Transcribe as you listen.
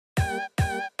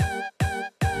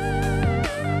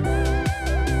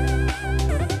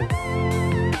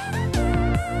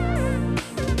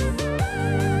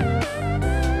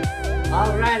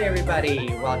everybody.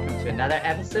 Welcome to another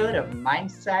episode of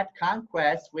Mindset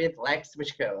Conquest with Lex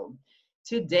Wichko.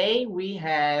 Today, we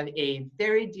have a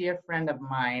very dear friend of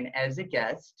mine as a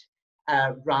guest,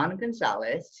 Ron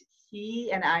Gonzalez.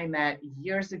 He and I met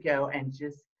years ago and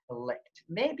just clicked.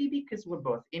 Maybe because we're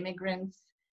both immigrants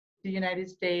to the United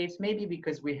States, maybe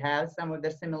because we have some of the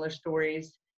similar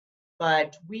stories.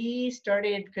 But we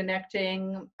started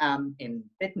connecting in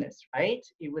fitness, right?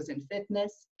 It was in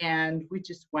fitness, and we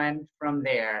just went from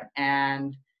there.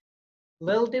 And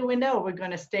little did we know, we're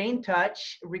going to stay in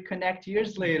touch, reconnect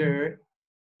years later,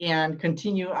 and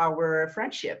continue our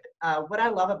friendship. What I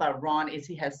love about Ron is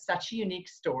he has such a unique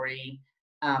story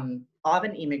of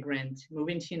an immigrant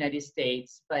moving to the United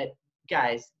States. But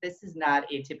guys, this is not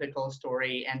a typical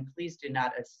story, and please do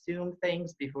not assume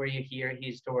things before you hear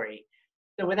his story.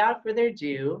 So without further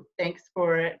ado, thanks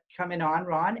for coming on,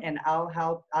 Ron, and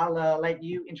I'll let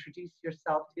you introduce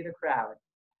yourself to the crowd.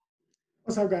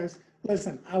 What's up, guys?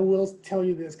 Listen, I will tell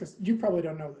you this because you probably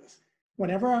don't know this.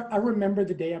 Whenever I remember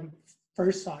the day I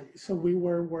first saw you, so we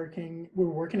were working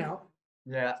out.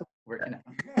 Yeah, working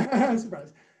out.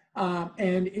 Surprise.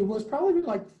 And it was probably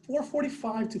like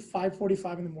 4:45 to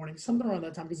 5:45 in the morning, something around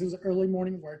that time, because it was early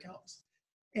morning workouts.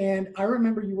 And I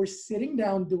remember you were sitting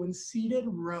down doing seated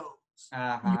rows.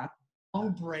 Long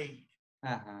braid.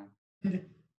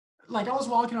 Like I was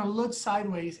walking, I looked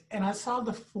sideways and I saw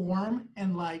the form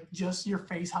and like just your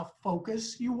face, how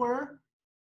focused you were.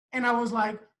 And I was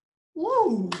like,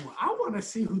 whoa, I want to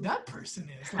see who that person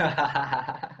is.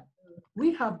 Like,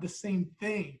 we have the same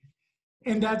thing.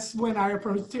 And that's when I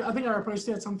approached you. I think I approached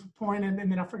you at some point and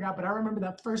then I forgot, but I remember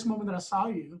that first moment that I saw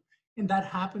you. And that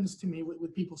happens to me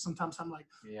with people. Sometimes I'm like,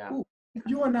 yeah,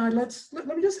 you and I, let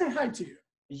me just say hi to you.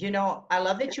 You know, I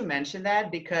love that you mentioned that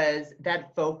because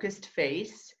that focused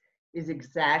face is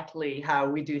exactly how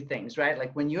we do things, right?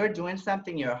 Like when you're doing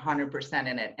something, you're 100%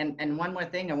 in it. And one more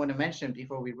thing I want to mention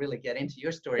before we really get into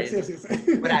your story is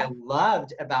what I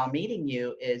loved about meeting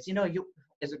you is, you know, you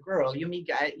as a girl, you meet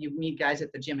guys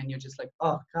at the gym and you're just like,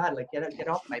 oh God, like get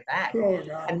off my back. Oh,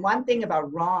 God. And one thing about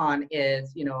Ron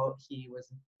is, you know, he was,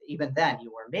 even then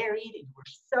you were married, you were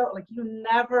so like, you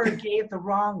never gave the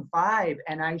wrong vibe.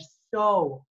 And I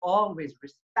so always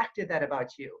respected that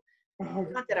about you.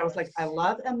 Not that I was like, I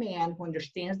love a man who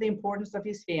understands the importance of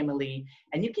his family.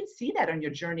 And you can see that on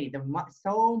your journey, you're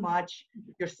so much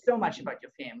about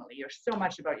your family. You're so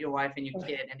much about your wife and your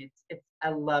kid. And it's I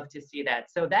love to see that.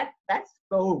 So that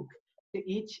spoke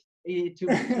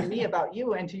to me about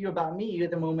you and to you about me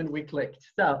the moment we clicked.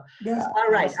 So, all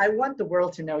right, I want the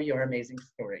world to know your amazing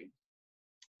story.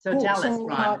 So cool. Tell us,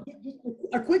 Ron.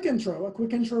 A quick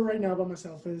intro right now about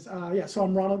myself is, so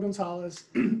I'm Ronald Gonzalez.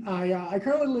 I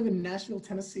currently live in Nashville,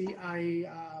 Tennessee. I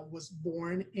was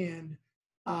born in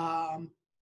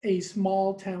a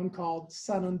small town called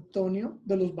San Antonio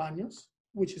de los Baños,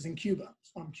 which is in Cuba.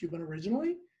 So I'm Cuban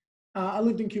originally. I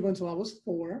lived in Cuba until I was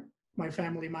 4. My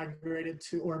family migrated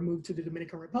moved to the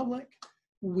Dominican Republic.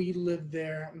 We lived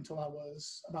there until I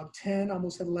was about 10,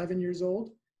 almost 11 years old.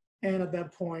 And at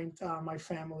that point, my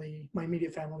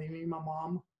immediate family, me, my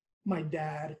mom, my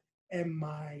dad, and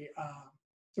my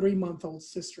 3-month-old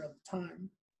sister at the time,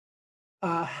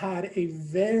 had a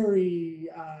very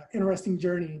interesting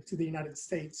journey to the United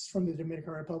States from the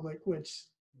Dominican Republic, which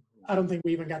I don't think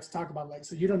we even got to talk about, like,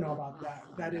 so you don't know about that.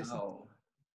 That is,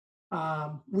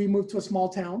 we moved to a small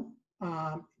town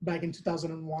back in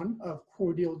 2001 of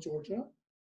Cordele, Georgia.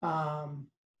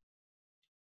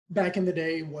 Back in the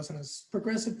day, it wasn't as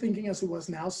progressive thinking as it was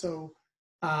now. So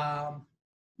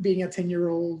being a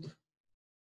 10-year-old,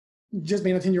 just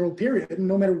being a 10-year-old period,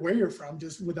 no matter where you're from,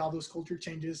 just with all those culture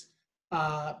changes,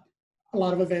 a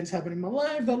lot of events happened in my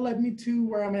life that led me to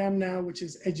where I am now, which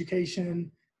is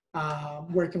education,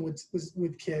 working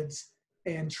with kids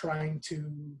and trying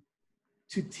to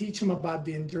teach them about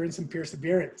the endurance and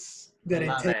perseverance that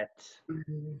it takes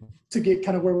to get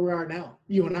kind of where we are now,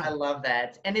 you and I. I love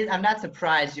that. And I'm not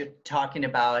surprised you're talking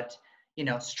about, you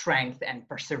know, strength and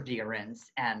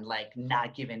perseverance and like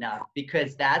not giving up,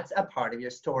 because that's a part of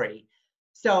your story.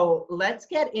 So let's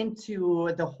get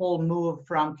into the whole move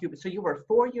from Cuba. So you were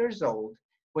 4 years old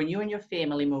when you and your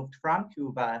family moved from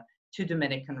Cuba to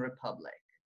Dominican Republic,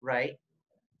 right?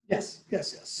 Yes.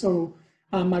 So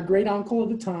my great uncle at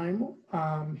the time,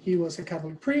 he was a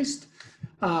Catholic priest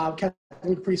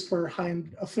for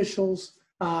high-end officials,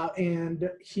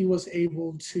 and he was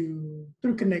able to,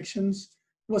 through connections,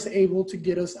 was able to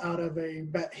get us out of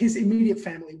his immediate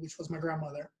family, which was my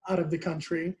grandmother, out of the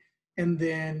country, and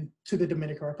then to the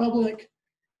Dominican Republic.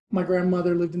 My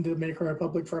grandmother lived in the Dominican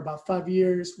Republic for about 5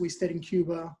 years. We stayed in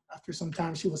Cuba. After some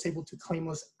time, she was able to claim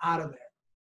us out of there.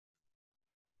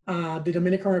 The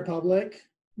Dominican Republic,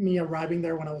 me arriving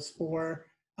there when I was 4,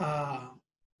 uh,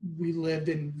 we lived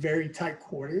in very tight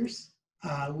quarters.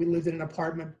 We lived in an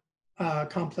apartment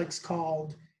complex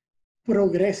called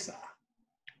Progresa.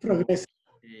 Progresa.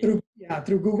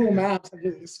 Through Google Maps.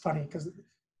 It's funny because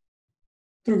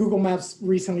through Google Maps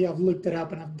recently I've looked it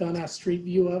up and I've done a street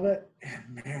view of it,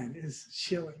 and man, it's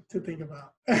chilling to think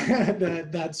about.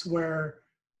 That's where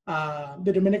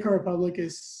the Dominican Republic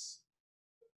is,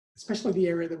 especially the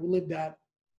area that we lived at.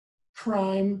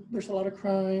 Crime, there's a lot of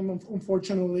crime.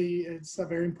 Unfortunately, it's a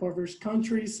very impoverished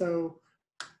country, so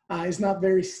it's not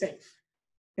very safe.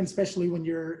 And especially when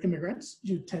you're immigrants,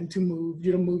 you tend to move,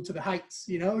 you don't move to the heights,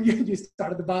 you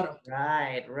start at the bottom.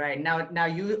 Right, right.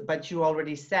 But you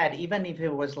already said, even if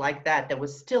it was like that, there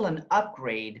was still an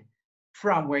upgrade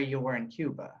from where you were in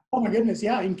Cuba. Oh my goodness,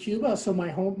 yeah, in Cuba. So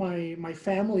my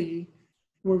family,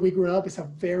 where we grew up, is a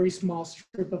very small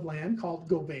strip of land called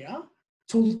Govea.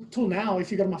 Till now, if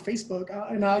you go to my Facebook,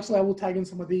 and actually I will tag in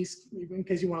some of these in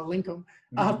case you want to link them.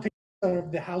 I have pictures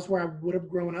of the house where I would have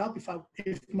grown up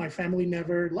if my family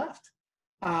never left.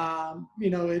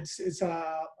 It's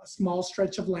a small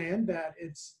stretch of land that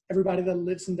it's everybody that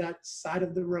lives in that side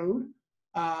of the road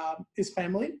is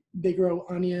family. They grow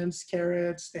onions,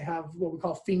 carrots. They have what we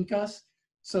call fincas.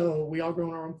 So we all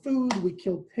grow our own food. We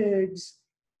kill pigs.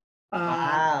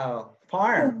 Wow,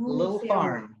 farm, little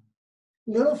farm.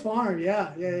 Little farm,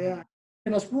 yeah.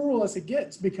 And as rural as it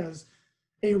gets, because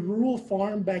a rural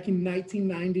farm back in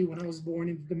 1990, when I was born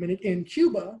in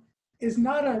Cuba, is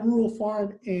not a rural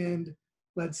farm in,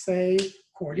 let's say,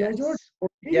 Cordial, Georgia.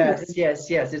 Yes.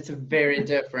 It's very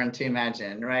different to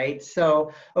imagine, right?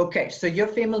 So, okay, so your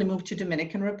family moved to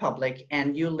Dominican Republic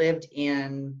and you lived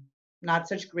in not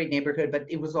such a great neighborhood, but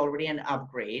it was already an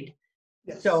upgrade.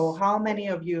 Yes. So how many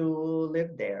of you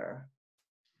lived there?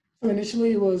 So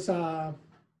initially it was, I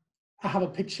have a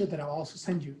picture that I'll also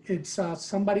send you. It's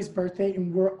somebody's birthday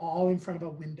and we're all in front of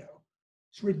a window.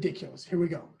 It's ridiculous. Here we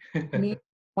go. Me,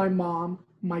 my mom,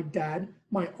 my dad,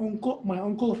 my uncle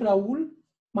Raul,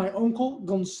 my uncle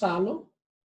Gonzalo,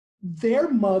 their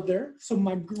mother. So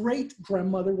my great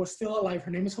grandmother was still alive.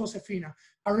 Her name is Josefina.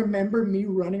 I remember me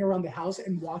running around the house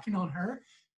and walking on her,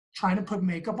 trying to put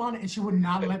makeup on, and she would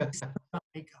not let me put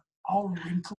makeup. All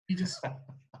wrinkly, just,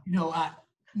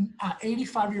 an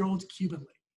 85-year-old Cuban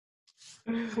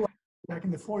lady who back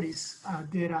in the 40s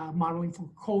did modeling for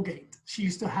Colgate. She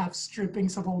used to have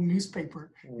strippings of old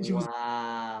newspaper. And she was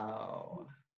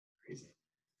crazy.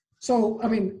 So,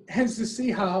 hence to see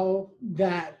how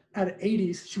that at the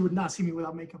 80s, she would not see me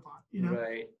without makeup on,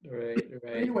 Right.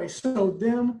 Anyway, so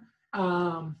them,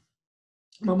 my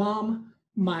mom,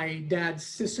 my dad's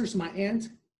sisters, my aunt,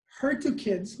 her 2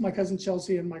 kids, my cousin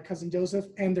Chelsea and my cousin Joseph,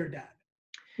 and their dad.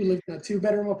 We lived in a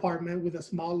 2-bedroom apartment with a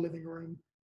small living room,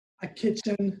 a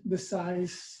kitchen the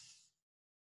size,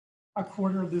 a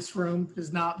quarter of this room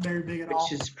is not very big at all.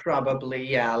 Which is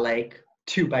probably, like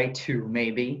 2 by 2,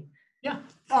 maybe. Yeah,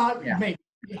 maybe.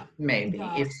 Yeah. Maybe.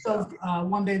 So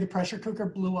one day the pressure cooker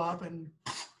blew up and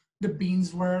the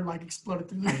beans were like exploded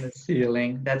through the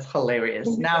ceiling. That's hilarious.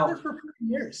 Well, now, for 4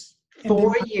 years.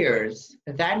 4 years.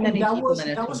 That many people in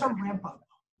it. That was our ramp up.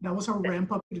 That was our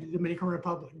ramp up to the Dominican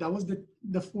Republic. That was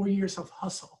the 4 years of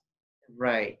hustle.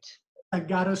 Right. That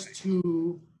got us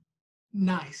to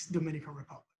nice Dominican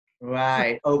Republic.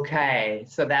 Right. Okay.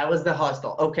 So that was the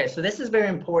hustle. Okay. So this is very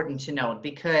important to note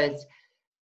because,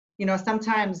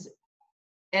 sometimes,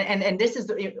 and this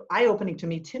is eye-opening to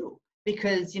me too,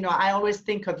 because, I always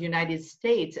think of United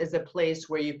States as a place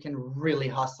where you can really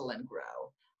hustle and grow.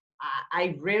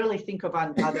 I rarely think of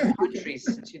other countries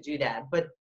to do that, but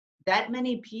that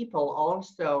many people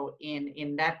also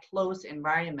in that close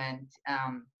environment,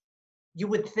 you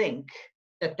would think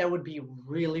that would be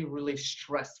really, really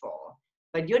stressful.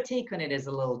 But your take on it is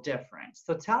a little different.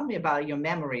 So tell me about your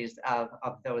memories of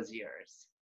those years.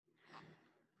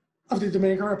 Of the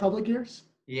Dominican Republic years?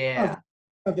 Yeah.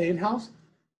 Of the in-house?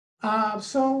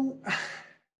 So,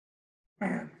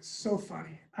 man, it's so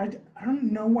funny. I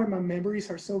don't know why my memories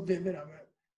are so vivid of it.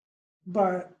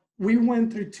 But we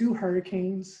went through 2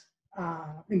 hurricanes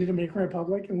in the Dominican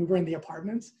Republic, and we were in the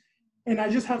apartments. And I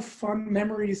just have fun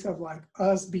memories of like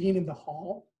us being in the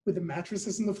hall with the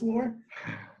mattresses on the floor.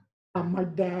 My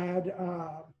dad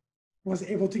was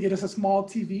able to get us a small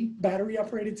TV, battery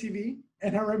operated TV.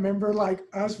 And I remember like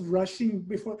us rushing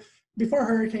before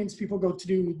hurricanes, people go to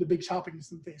do the big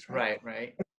shoppings and things, right?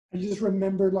 Right. I just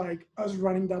remember like us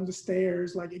running down the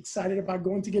stairs, like excited about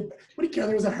going to get, what do you care?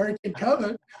 There was a hurricane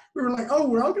coming. We were like, oh,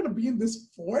 we're all going to be in this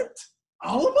fort?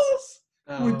 All of us?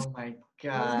 Oh my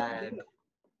God.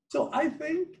 So I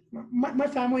think my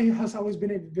family has always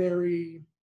been a very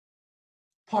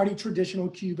party, traditional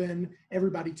Cuban,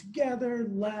 everybody together,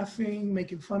 laughing,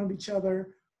 making fun of each other,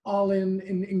 all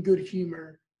in good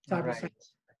humor type of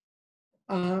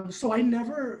thing. So I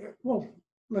never, well,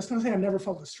 let's not say I never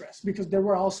felt the stress, because there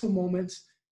were also moments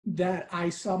that I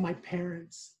saw my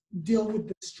parents deal with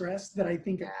the stress that I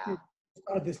think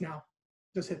of this now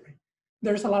just hit me.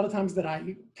 There's a lot of times that I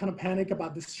kind of panic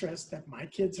about the stress that my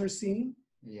kids are seeing.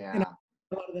 Yeah. And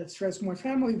a lot of that stress from my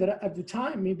family that at the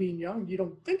time, me being young, you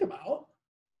don't think about.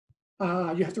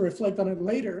 You have to reflect on it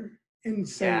later and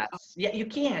say, yes. Yeah, you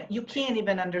can't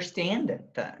even understand it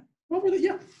then. what were the,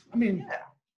 yeah, I mean,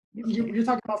 yeah, you're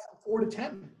talking about from 4 to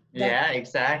 10. Yeah,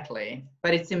 exactly.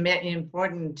 But it's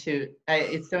important to,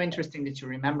 it's so interesting that you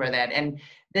remember that. And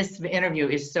this interview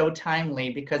is so timely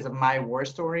because of my war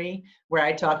story, where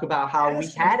I talk about how we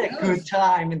had a good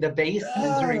time in the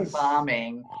basement during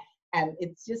bombing. And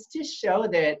it's just to show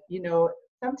that, you know,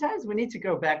 sometimes we need to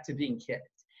go back to being kids.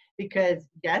 Because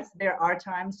yes, there are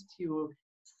times to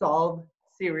solve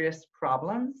serious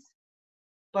problems.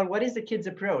 But what is the kid's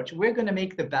approach? We're going to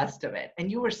make the best of it.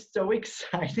 And you were so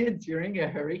excited during a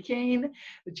hurricane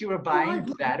that you were buying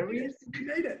batteries. We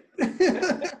made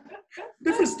it.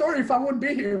 Different story if I wouldn't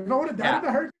be here. If I would have died in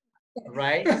the hurricane.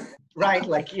 Right? Right.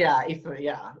 Like, yeah,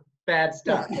 bad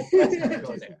stuff. Let's not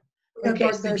go there.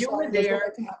 Okay, so you were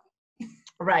there.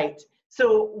 Right.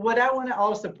 So what I want to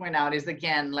also point out is,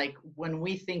 again, like when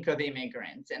we think of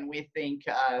immigrants and we think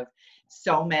of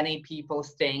so many people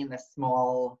staying in a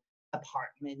small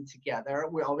apartment together,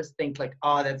 we always think like,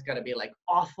 oh, that's got to be like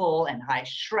awful and high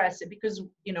stress, because,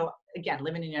 you know, again,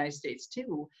 living in the United States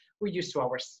too, we're used to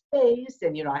our space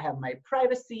and, you know, I have my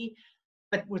privacy.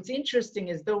 But what's interesting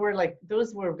is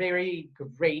those were very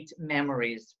great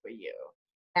memories for you.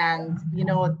 And, you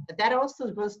know, that also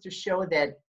goes to show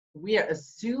that we are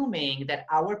assuming that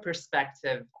our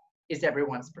perspective is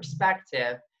everyone's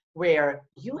perspective, where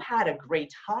you had a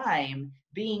great time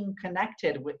being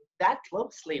connected with that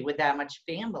closely with that much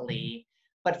family,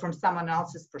 but from someone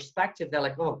else's perspective, they're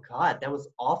like, oh God, that was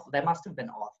awful. That must have been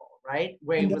awful, right?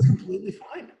 Where and it was completely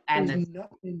fine. And there's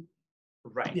nothing.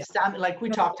 Right. Yeah. Some, like we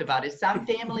talked about it, some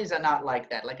families are not like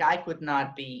that. Like I could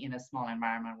not be in a small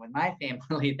environment with my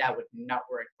family. That would not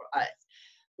work for us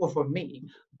or for me.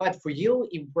 But for you,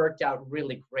 it worked out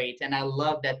really great. And I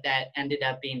love that that ended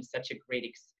up being such a great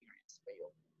experience for you.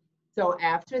 So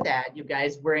after that, you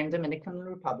guys were in Dominican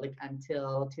Republic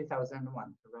until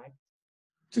 2001, correct?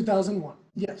 2001,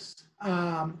 yes.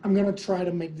 I'm going to try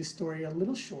to make this story a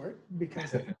little short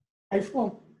because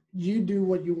well, you do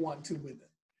what you want to with it.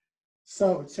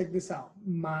 So check this out.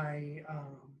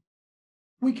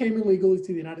 We came illegally to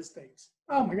the United States.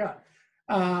 Oh my God.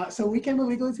 So we came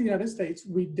illegally to the United States.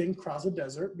 We didn't cross a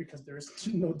desert because there is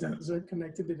no desert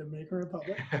connected to the Dominican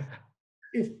Republic.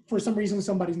 If for some reason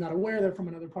somebody's not aware, they're from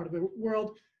another part of the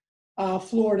world.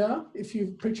 Florida, if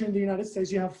you picture in the United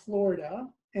States, you have Florida,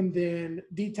 and then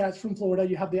detached from Florida,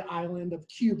 you have the island of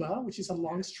Cuba, which is a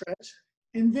long stretch.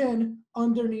 And then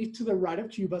underneath to the right of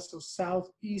Cuba, so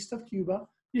southeast of Cuba,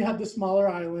 you have the smaller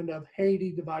island of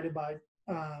Haiti divided by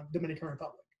Dominican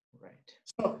Republic. Right.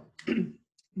 So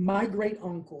my great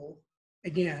uncle,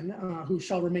 again, who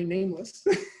shall remain nameless,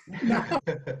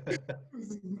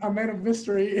 a man of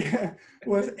mystery,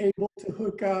 was able to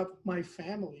hook up my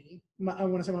family. I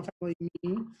want to say my family,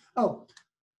 me. Oh,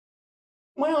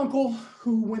 my uncle,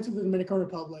 who went to the Dominican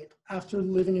Republic after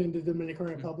living in the Dominican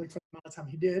Republic for the amount of time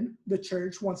he did, the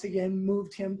church once again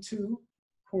moved him to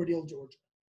Cordele, Georgia,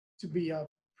 to be a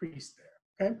priest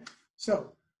there. Okay,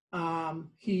 so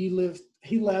he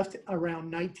left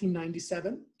around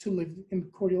 1997 to live in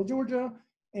Cordele, Georgia,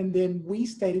 and then we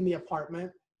stayed in the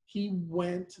apartment. He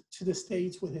went to the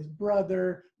States with his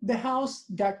brother. The house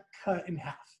got cut in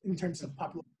half in terms of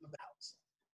population of the house.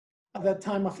 At that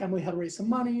time, my family had raised some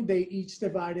money. They each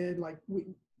divided, like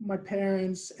my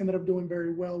parents ended up doing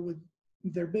very well with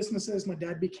their businesses. My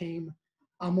dad became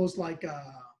almost like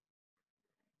a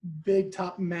big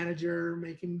top manager,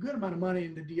 making a good amount of money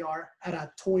in the DR at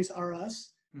a Toys R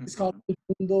Us. Mm-hmm. It's called El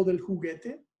Mundo del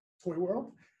Juguete, Toy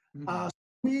World.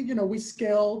 Mm-hmm. We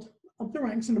scaled up the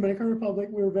ranks in the Dominican Republic.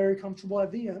 We were very comfortable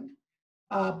at the end.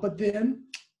 But then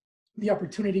the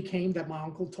opportunity came that my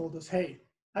uncle told us, hey,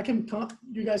 I can come,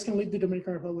 you guys can leave the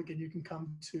Dominican Republic and you can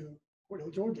come to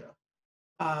Cordele, Georgia.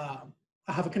 I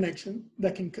have a connection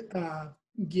that can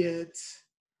get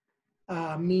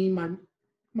me, my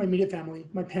immediate family,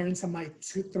 my parents and my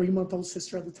 3-month-old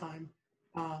sister at the time,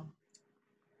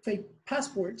 fake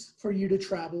passports for you to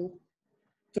travel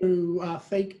through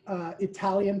fake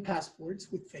Italian passports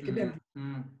with fake identity.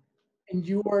 Mm-hmm. And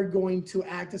you are going to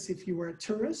act as if you were a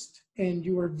tourist and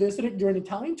you were visiting, you're an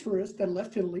Italian tourist that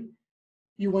left Italy.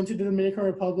 you went to the Dominican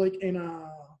Republic in a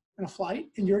flight,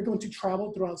 and you're going to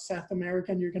travel throughout South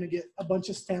America, and you're going to get a bunch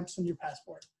of stamps on your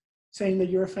passport saying that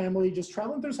you're a family just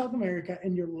traveling through South America,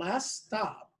 and your last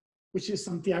stop, which is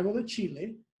Santiago de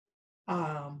Chile,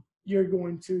 you're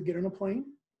going to get on a plane.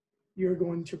 Your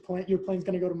plane's going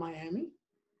to go to Miami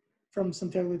from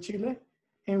Santiago de Chile.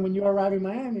 And when you arrive in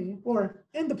Miami, or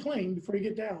in the plane before you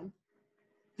get down,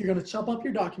 you're going to chop up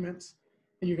your documents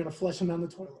and you're going to flush them down the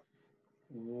toilet.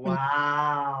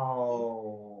 Wow.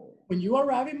 When you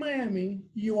arrive in Miami,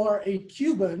 you are a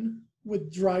Cuban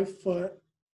with the dry foot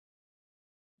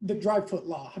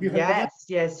law. Have you heard of that?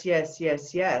 Yes.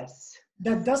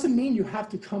 That doesn't mean you have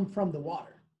to come from the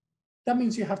water. That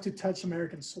means you have to touch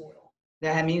American soil.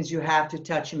 That means you have to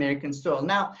touch American soil.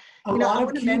 Now, a lot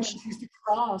of Cubans used to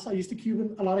cross. A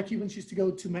lot of Cubans used to go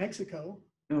to Mexico,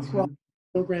 cross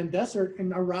the Rio Grande Desert,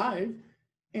 and arrive.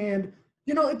 And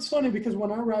it's funny because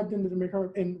when I arrived in the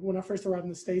Dominican, and when I first arrived in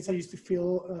the States, I used to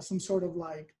feel some sort of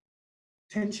like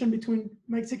tension between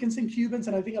Mexicans and Cubans.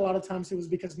 And I think a lot of times it was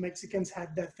because Mexicans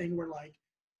had that thing where like,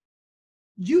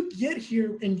 you get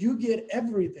here and you get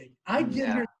everything. I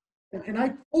get here and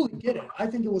I fully get it. I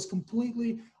think it was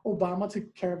completely Obama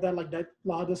took care of that. Like that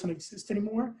law doesn't exist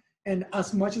anymore. And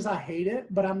as much as I hate it,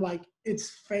 but I'm like, it's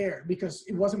fair because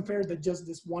it wasn't fair that just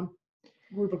this one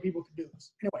group of people could do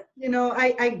this. Anyway.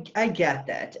 I get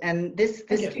that. And this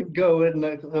could go in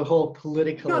the whole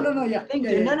political No, thing.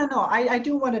 No. I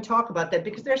do want to talk about that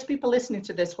because there's people listening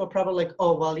to this who are probably like,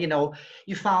 oh, well,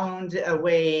 you found a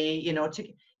way, to,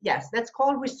 yes, that's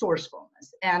called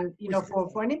resourcefulness. And,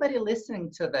 for anybody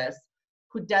listening to this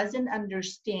who doesn't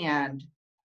understand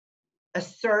a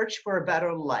search for a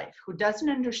better life, who doesn't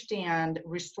understand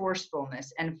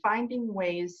resourcefulness and finding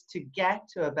ways to get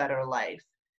to a better life,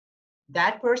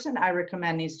 that person I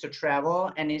recommend needs to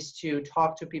travel and needs to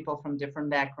talk to people from different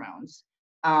backgrounds.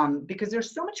 Because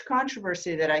there's so much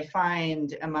controversy that I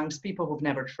find amongst people who've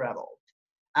never traveled,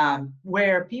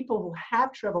 where people who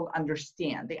have traveled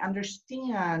understand. They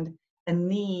understand a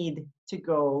need to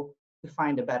go to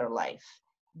find a better life,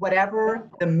 whatever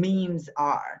the means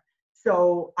are.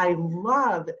 So I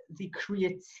love the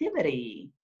creativity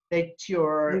that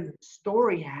your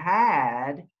story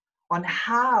had on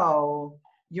how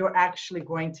you're actually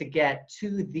going to get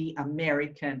to the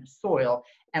American soil.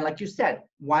 And like you said,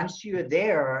 once you're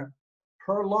there,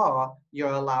 per law,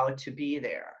 you're allowed to be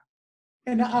there.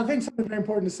 And I think something very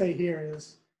important to say here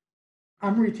is,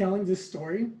 I'm retelling this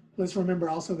story. Let's remember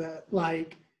also that,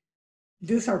 like,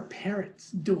 these are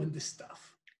parents doing this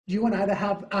stuff. You and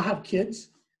I have kids.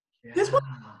 Yeah. This one,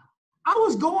 I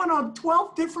was going on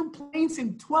 12 different planes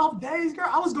in 12 days, girl.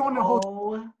 I was going to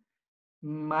Oh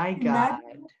my God.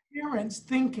 Parents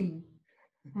thinking,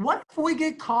 what if we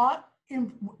get caught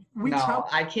and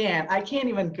I can't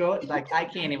even go, like, I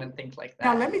can't even think like that.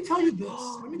 Now, let me tell you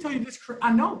this.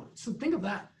 I know. So think of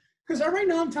that. Because right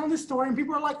now I'm telling this story and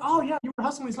people are like, oh yeah, you were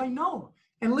hustling. It's like, no.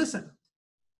 And listen,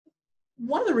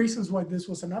 one of the reasons why this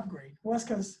was an upgrade was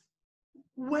because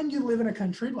when you live in a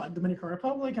country like Dominican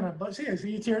Republic, and so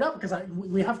you teared up because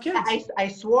we have kids. I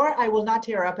swore I will not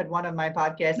tear up at one of my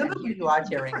podcasts, and you are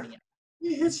tearing me up.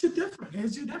 It hits you different.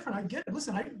 I get it.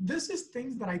 Listen, this is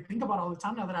things that I think about all the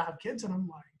time now that I have kids, and I'm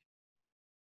like,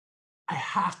 I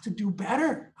have to do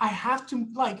better. I have to,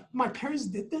 like, my parents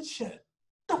did that shit.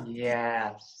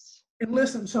 Yes. And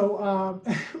listen, so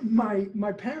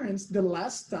my parents, the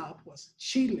last stop was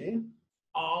Chile,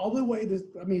 all the way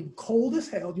cold as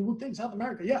hell. You would think South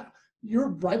America, yeah, you're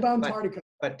right by Antarctica.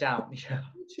 But down, yeah.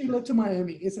 Chile to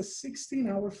Miami, it's a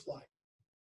 16-hour flight.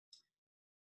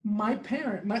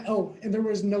 And there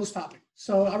was no stopping.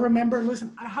 So I remember,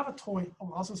 listen, I have a toy.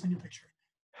 I'll also send you a picture.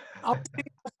 I'll take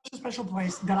a special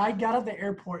place that I got at the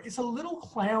airport. It's a little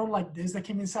clown like this that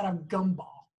came inside a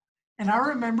gumball. And I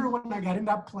remember when I got in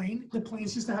that plane, the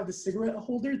planes used to have the cigarette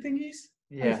holder thingies.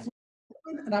 Yeah.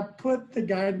 And I put the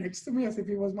guy next to me as if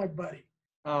he was my buddy.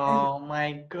 Oh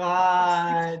my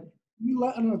God. We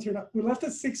left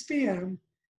at 6 p.m.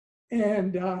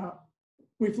 and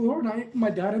we flew overnight. My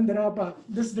dad ended up,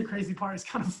 this is the crazy part. It's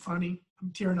kind of funny.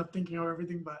 I'm tearing up thinking of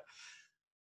everything, but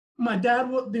my dad,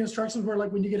 the instructions were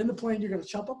like, when you get in the plane, you're going to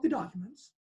chop up the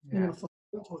documents. Yeah. You're going to fly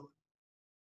to the toilet.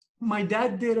 My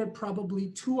dad did it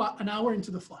probably an hour into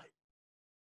the flight.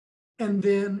 And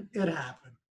then it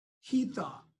happened. He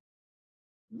thought,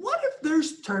 what if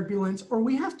there's turbulence or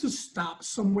we have to stop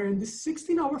somewhere in this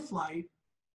 16-hour flight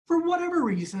for whatever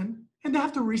reason and they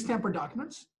have to restamp our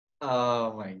documents?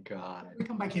 Oh my God. We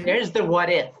come back in. There's the what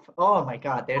if. Oh my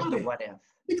God, there's the what if.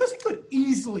 Because it could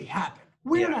easily happen.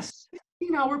 We're in a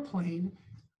 16-hour plane,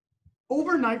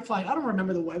 overnight flight. I don't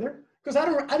remember the weather because I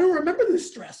don't remember the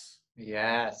stress.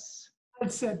 Yes.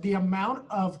 said the amount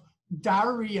of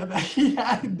diarrhea that he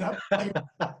had in that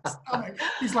stomach.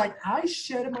 He's like, I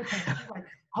shed in my pants. He's like,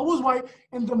 I was white.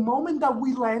 And the moment that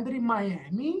we landed in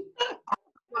Miami,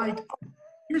 like,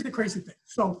 here's the crazy thing.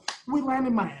 So we land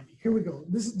in Miami. Here we go.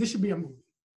 This should be a movie.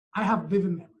 I have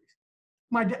vivid memories.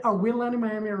 We landed in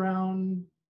Miami around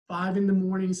 5 in the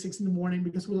morning, 6 in the morning,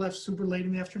 because we left super late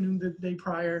in the afternoon the day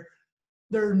prior.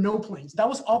 There are no planes. That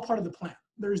was all part of the plan.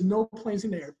 There's no planes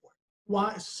in the airport.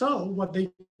 Why? So what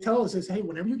they tell us is, hey,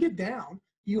 whenever you get down,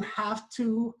 you have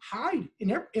to hide in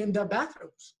the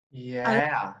bathrooms.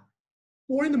 Yeah.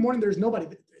 4 in the morning, there's nobody.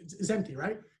 It's empty,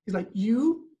 right? He's like,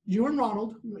 you and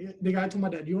Ronald, the guy told my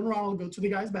dad, you and Ronald go to the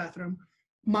guy's bathroom.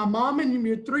 My mom and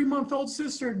your 3-month-old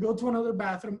sister go to another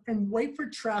bathroom and wait for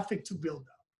traffic to build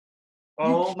up.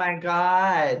 Oh my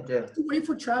God. Wait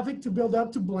for traffic to build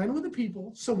up to blend with the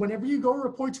people. So whenever you go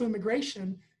report to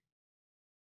immigration,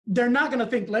 they're not going to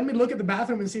think, let me look at the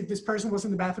bathroom and see if this person was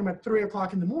in the bathroom at 3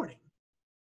 o'clock in the morning.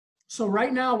 So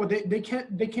right now, they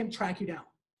can't track you down.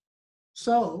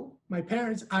 So my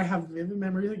parents, I have vivid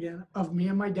memories again of me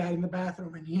and my dad in the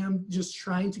bathroom and him just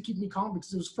trying to keep me calm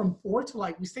because it was from 4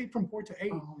 to we stayed from 4 to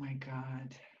 8. Oh my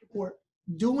God. Or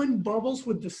doing bubbles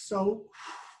with the soap,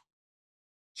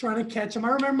 trying to catch him.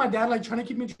 I remember my dad trying to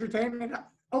keep me entertained. And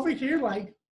over here,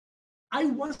 I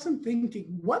wasn't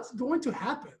thinking, what's going to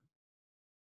happen?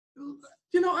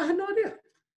 I had no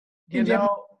idea.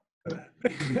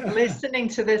 Listening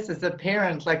to this as a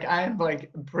parent, I'm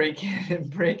breaking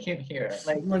here.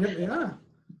 Yeah.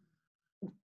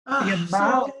 The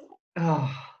amount.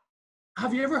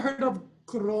 Have you ever heard of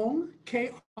Kron?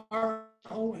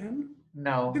 Kron?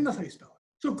 No. I think that's how you spell it.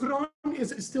 So Kron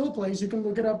is still a place. You can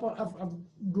look it up. I've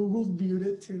Googled, viewed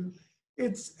it too.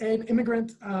 It's an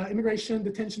immigration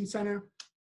detention center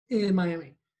in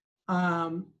Miami.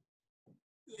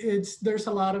 There's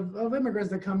a lot of immigrants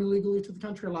that come illegally to the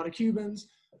country, a lot of Cubans,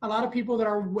 a lot of people that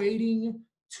are waiting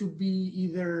to be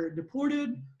either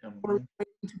deported or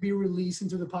waiting to be released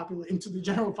into the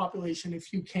general population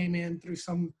if you came in through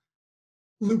some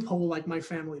loophole like my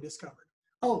family discovered.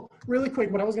 Oh, really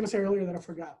quick, what I was going to say earlier that I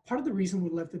forgot. Part of the reason we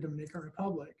left the Dominican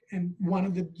Republic, and one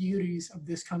of the beauties of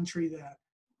this country that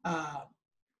a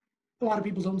lot of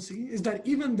people don't see, is that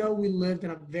even though we lived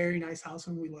in a very nice house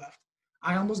when we left,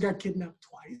 I almost got kidnapped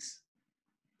twice.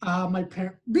 My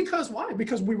parents, because why?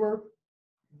 Because we were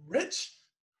rich,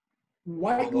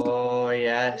 white. Oh,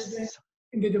 yes.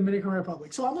 In the Dominican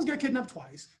Republic. So I almost got kidnapped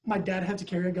twice. My dad had to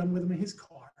carry a gun with him in his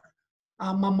car.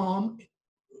 My mom,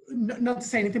 not to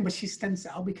say anything, but she stands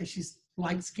out because she's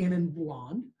light-skinned and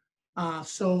blonde.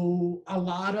 So a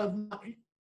lot of,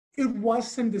 it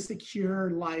wasn't the secure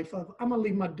life of, I'm gonna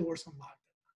leave my doors unlocked.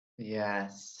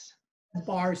 Yes.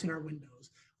 Bars in our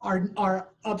windows. Our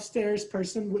upstairs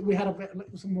person, we had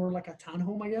it was more like a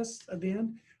townhome, I guess, at the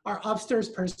end. Our upstairs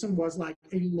person was like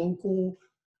a local,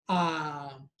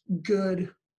 good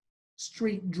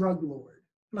street drug lord.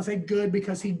 And I say good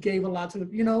because he gave a lot to the,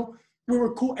 we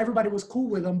were cool. Everybody was cool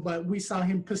with him, but we saw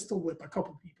him pistol whip a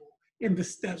couple people in the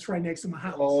steps right next to my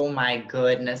house. Oh my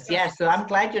goodness. Yeah. So I'm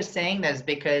glad you're saying this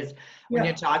because when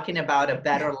you're talking about a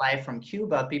better life from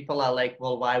Cuba, people are like,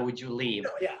 well, why would you leave?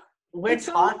 Yeah. We're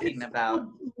talking about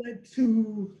led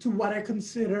to what I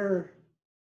consider.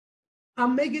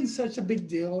 I'm making such a big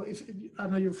deal. If I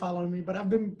know you're following me, but I've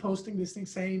been posting this thing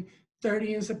saying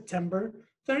 30 in September.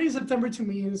 30 in September to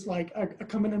me is like a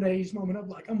coming of age moment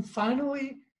of I'm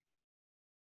finally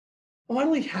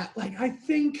I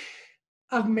think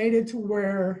I've made it to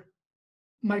where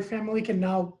my family can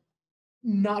now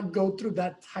not go through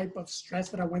that type of stress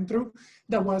that I went through.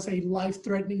 That was a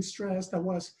life-threatening stress.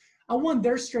 I want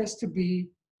their stress to be,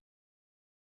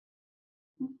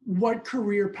 what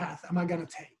career path am I going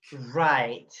to take?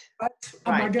 Right.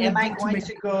 Am I going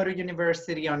to go to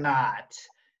university or not?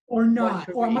 Or not?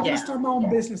 Or am I going to start my own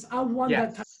business? I want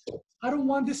Yes. that type. I don't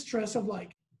want the stress of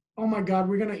oh my God,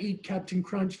 we're going to eat Captain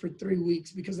Crunch for 3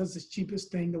 weeks because that's the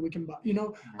cheapest thing that we can buy.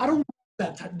 I don't want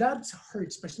that type. That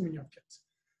hurts, especially when you have kids.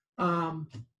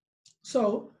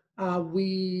 So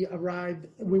we arrived,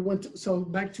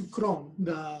 back to Cron,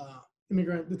 the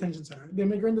immigrant detention center. The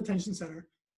immigrant detention center,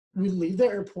 we leave the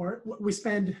airport. We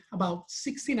spend about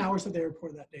 16 hours at the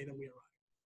airport that day that we arrived.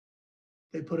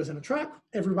 They put us in a truck,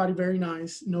 everybody very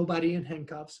nice, nobody in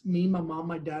handcuffs. Me, my mom,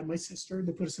 my dad, my sister,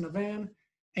 they put us in a van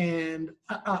and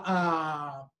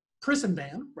a prison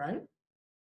van, right?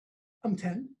 I'm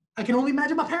 10. I can only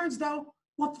imagine my parents though.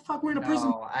 What the fuck, we're in a prison?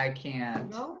 No, I can't.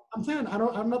 No, I'm 10.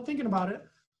 I'm not thinking about it.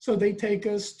 So they take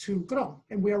us to Cron,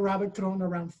 and we arrive at Cron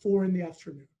around 4 in the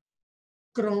afternoon.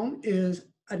 Cron is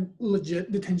a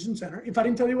legit detention center. If I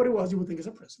didn't tell you what it was, you would think it's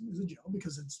a prison, it's a jail,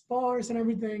 because it's bars and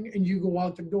everything, and you go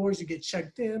out the doors, you get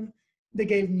checked in. They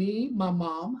gave me, my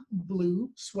mom, blue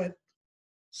sweat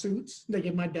suits. They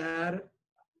gave my dad,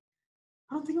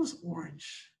 I don't think it was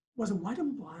orange. Was it white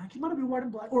and black? It might have been white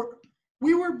and black. Or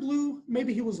we were blue,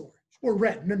 maybe he was orange. Or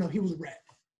red. No, he was red.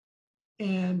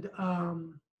 And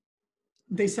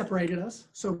they separated us.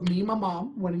 So me and my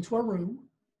mom went into a room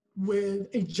with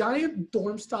a giant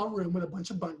dorm-style room with a bunch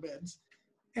of bunk beds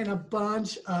and a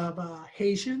bunch of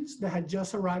Haitians that had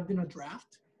just arrived in a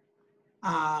draft.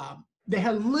 They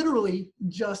had literally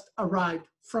just arrived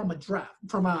from a draft,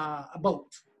 from a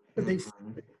boat. But they,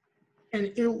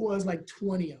 and it was like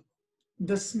 20 of them.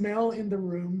 The smell in the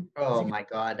room. Oh my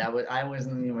God, I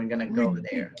wasn't even gonna go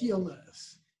there.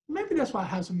 Ridiculous. Maybe that's why I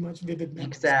have so much vivid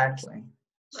memories. Exactly.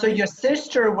 So your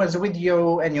sister was with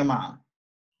you and your mom.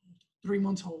 3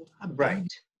 months old. Right.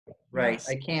 Yes.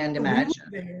 I can't imagine.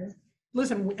 We were there.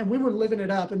 Listen, and we were living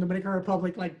it up in the Dominican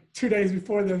Republic like 2 days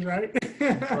before this, right?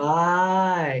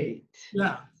 Right.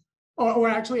 Yeah. Or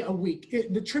actually a week.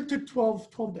 The trip took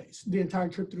 12 days, the entire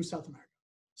trip through South America.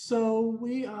 So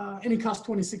and it cost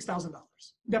 $26,000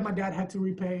 that my dad had to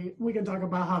repay. We can talk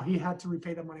about how he had to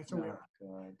repay the money after we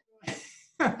arrived.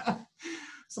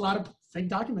 It's a lot of fake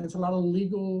documents, a lot of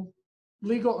legal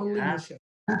shit,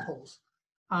 loopholes.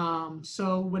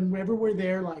 So whenever we're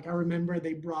there, like I remember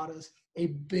they brought us a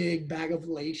big bag of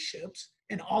Lay's chips,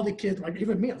 and all the kids, like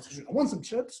even me, I was like, I want some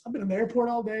chips. I've been in the airport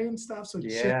all day and stuff. So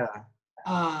yeah, chips,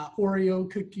 Oreo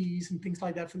cookies and things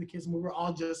like that for the kids, and we were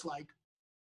all just like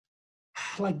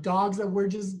dogs that were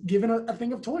just given a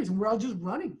thing of toys, and we're all just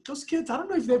running. Those kids, I don't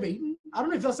know if they've eaten. I don't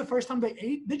know if that's the first time they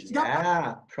ate. They just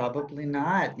got probably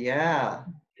not. Yeah,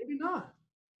 maybe not.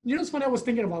 You know, it's funny. I was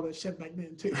thinking of all that shit back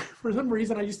then too. For some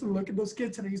reason, I used to look at those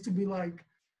kids and I used to be like,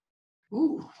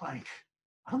 "Ooh, like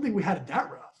I don't think we had it that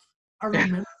rough." I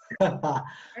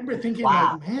remember thinking,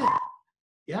 like, man,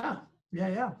 yeah.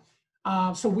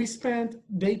 So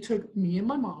they took me and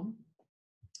my mom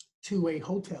to a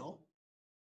hotel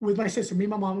with my sister, me,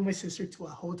 my mom, and my sister to a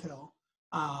hotel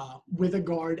with a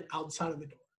guard outside of the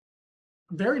door.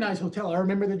 Very nice hotel. I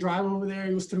remember the drive over there.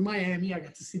 It was through Miami. I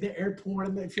got to see the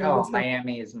airport.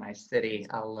 Miami is my city.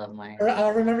 I love Miami. I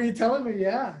remember you telling me,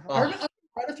 yeah.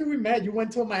 Right after we met, you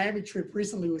went to a Miami trip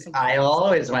recently with some friends. I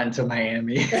always went to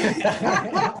Miami.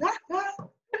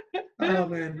 Oh,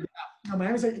 man. Yeah.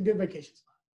 Miami's a good vacation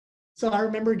spot. So I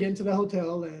remember getting to the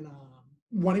hotel and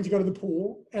wanting to go to the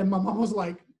pool. And my mom was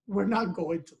like, we're not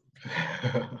going to.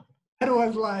 And I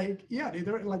was like, yeah, dude.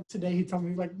 Like today he told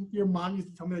me, like, your mom used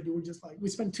to tell me that you were just like, we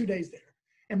spent 2 days there.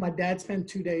 And my dad spent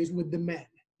 2 days with the men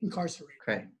incarcerated.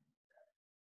 Okay.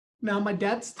 Now, my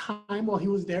dad's time while he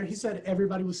was there, he said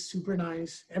everybody was super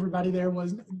nice. Everybody there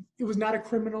it was not a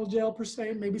criminal jail per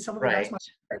se. Maybe some of the guys might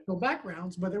have no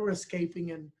backgrounds, but they were escaping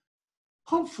and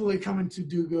hopefully coming to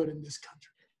do good in this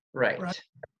country. Right.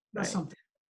 That's something.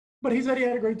 But he said he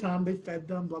had a great time. They fed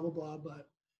them, blah, blah, blah. But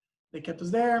they kept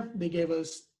us there. They gave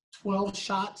us 12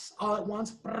 shots all at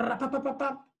once.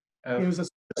 It was a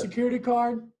security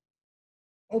card.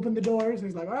 Opened the doors. And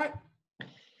he's like, all right.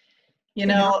 You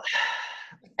know,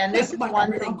 and this is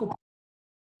one thing.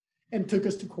 And took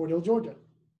us to Cordell, Georgia.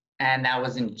 And that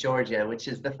was in Georgia, which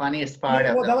is the funniest part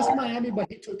of it. Well, that was in Miami, but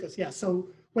he took us. Yeah. So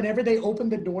whenever they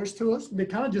opened the doors to us, they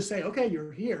kind of just say, okay,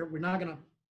 you're here. We're not going to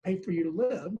pay for you to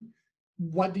live.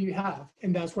 What do you have?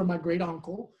 And that's where my great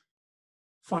uncle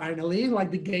finally, like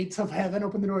the gates of heaven,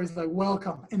 opened the doors, like,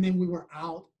 welcome. And then we were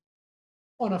out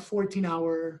on a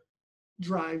 14-hour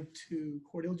drive to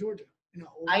Cordell, Georgia.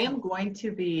 I am going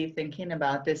to be thinking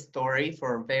about this story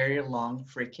for a very long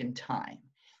freaking time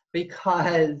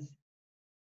because,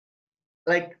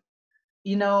 like,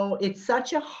 you know, it's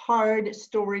such a hard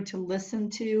story to listen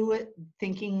to,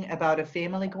 thinking about a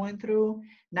family going through.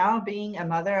 Now being a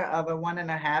mother of a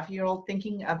 1.5-year-old,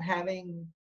 thinking of having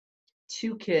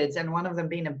 2 kids and one of them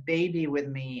being a baby with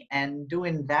me and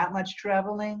doing that much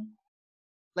traveling.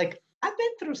 Like, I've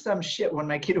been through some shit when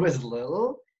my kid was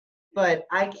little, but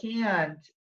I can't.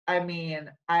 I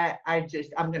mean, I'm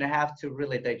going to have to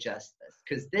really digest this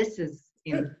because this is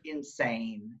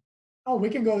insane. Oh, we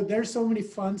can go. There's so many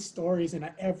fun stories in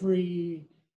every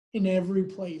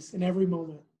place, in every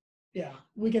moment. Yeah,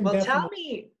 we can. Well, tell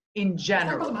me in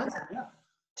general.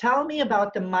 Tell me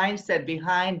about the mindset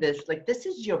behind this. Like, this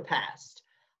is your past.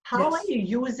 How are you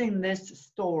using this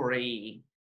story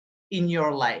in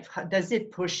your life? Does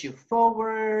it push you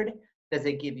forward? Does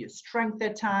it give you strength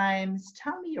at times?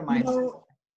 Tell me your mindset. You know,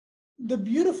 the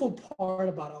beautiful part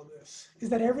about all this is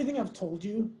that everything I've told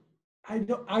you,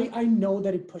 I know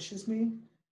that it pushes me,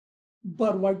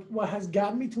 but what has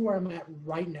gotten me to where I'm at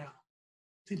right now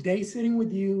today sitting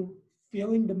with you,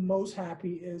 feeling the most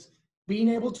happy is being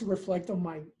able to reflect on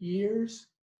my years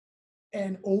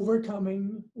and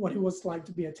overcoming what it was like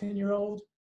to be a 10-year-old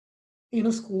in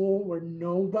a school where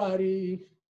nobody,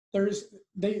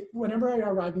 whenever I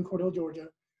arrived in Cordell, Georgia,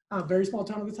 a very small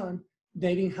town at the time,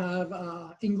 they didn't have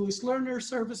English learner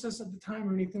services at the time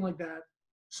or anything like that.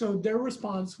 So their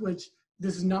response, which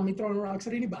this is not me throwing rocks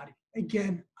at anybody.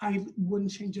 Again, I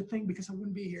wouldn't change a thing because I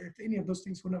wouldn't be here if any of those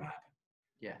things wouldn't have happened.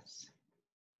 Yes.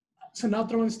 So not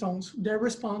throwing stones. Their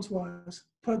response was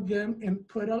put them and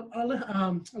put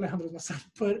Ronald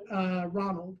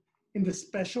in the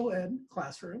special ed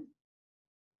classroom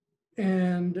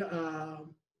and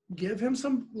give him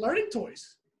some learning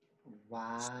toys.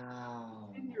 Wow.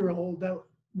 10-year-old that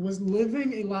was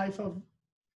living a life of,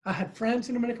 I had friends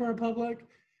in the Dominican Republic,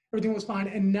 everything was fine.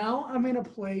 And now I'm in a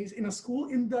place, in a school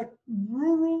in the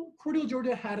rural Cordell,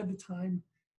 Georgia had at the time,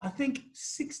 I think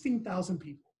 16,000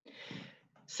 people.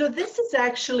 So this is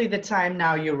actually the time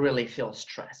now you really feel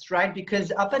stressed, right?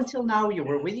 Because up until now you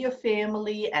were with your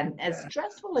family, and as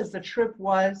stressful as the trip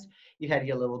was, you had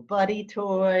your little buddy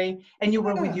toy and you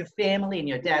were with your family and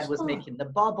your dad was making the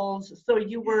bubbles. So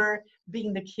you were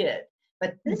being the kid.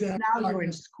 But this now you're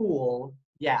in school.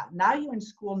 Yeah, now you're in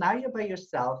school, now you're by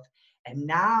yourself, and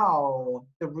now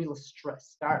the real stress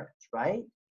starts, right?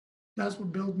 That's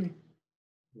what built me.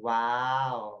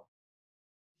 Wow.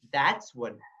 That's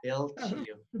what built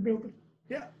you.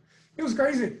 Yeah, it was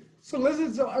crazy. So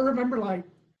listen, so I remember like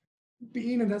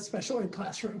being in that special ed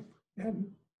classroom and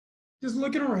just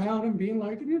looking around and being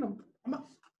like, I'm a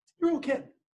year-old kid.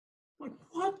 I'm like,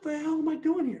 what the hell am I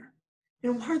doing here?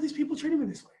 And why are these people treating me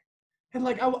this way? And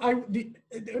like,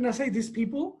 when I say these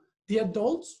people, the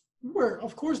adults were,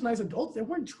 of course, nice adults. They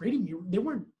weren't treating you. They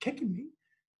weren't kicking me.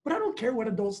 But I don't care what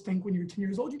adults think when you're 10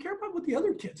 years old. You care about what the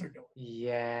other kids are doing.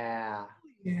 Yeah.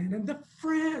 And the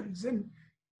friends and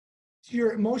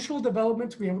your emotional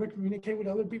development to be able to communicate with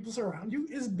other people around you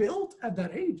is built at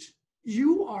that age.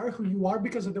 You are who you are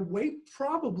because of the way,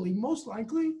 probably, most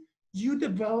likely, you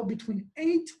develop between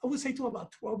 8, I would say, to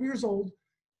about 12 years old.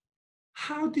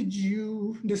 How did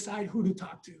you decide who to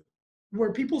talk to?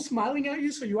 Were people smiling at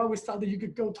you so you always thought that you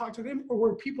could go talk to them? Or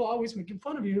were people always making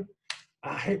fun of you?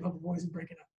 I hate my voice and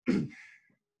breaking up.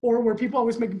 Or were people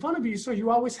always making fun of you so you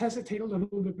always hesitate a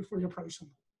little bit before you approach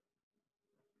someone?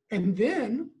 And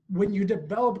then when you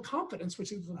develop confidence,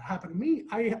 which is what happened to me,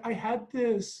 I had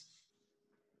this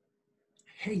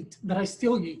hate that I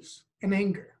still use and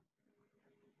anger.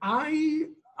 I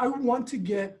want to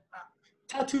get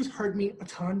tattoos hurt me a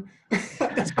ton.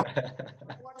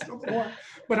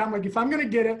 But I'm like, if I'm gonna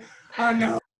get it, I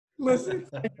know. Listen,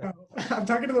 I'm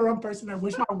talking to the wrong person. I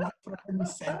wish my wife would have heard me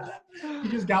say that. She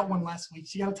just got one last week.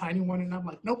 She got a tiny one, and I'm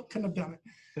like, nope, couldn't have done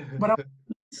it. But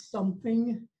I'm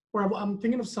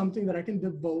thinking of something that I can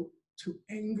devote to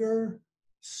anger,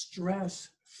 stress,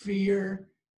 fear,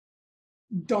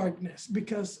 darkness.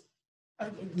 Because,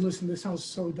 listen, this sounds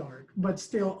so dark, but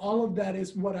still, all of that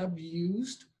is what I've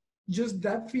used. Just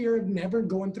that fear of never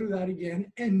going through that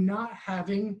again and not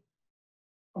having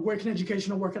a working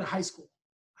education or work at a high school.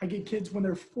 I get kids when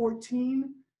they're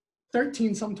 14,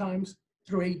 13 sometimes,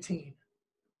 through 18.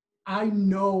 I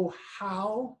know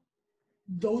how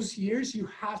those years you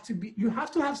have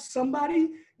to have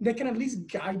somebody that can at least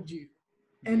guide you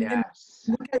and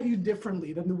look at you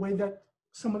differently than the way that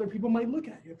some other people might look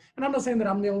at you. And I'm not saying that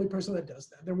I'm the only person that does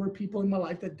that. There were people in my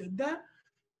life that did that.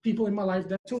 People in my life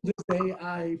that till this day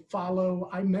I follow.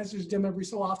 I message them every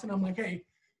so often. I'm like, hey,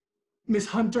 Miss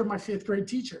Hunter, my 5th grade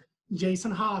teacher.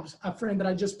 Jason Hobbs, a friend that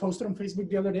I just posted on Facebook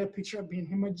the other day, a picture of being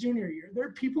him my junior year. There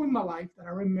are people in my life that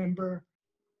I remember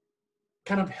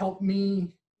kind of help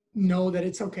me know that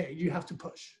it's okay. You have to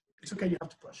push. It's okay. You have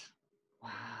to push. Wow.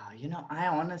 I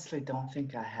honestly don't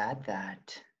think I had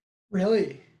that.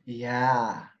 Really?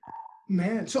 Yeah.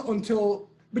 Man.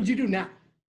 But you do now.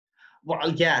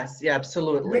 Well, yes. Yeah,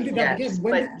 absolutely. When did that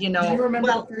begin? Do you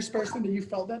remember the first person that you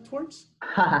felt that towards?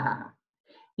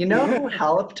 You know who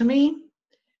helped me?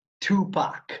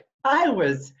 Tupac. I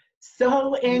was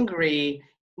so angry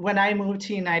when I moved to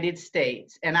the United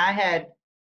States and I had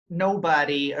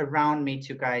nobody around me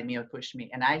to guide me or push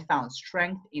me. And I found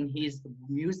strength in his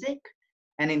music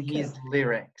and in his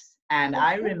lyrics. And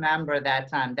I remember that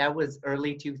time, that was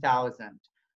early 2000.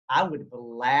 I would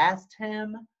blast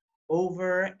him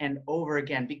over and over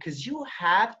again because you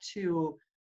have to,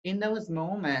 in those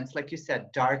moments, like you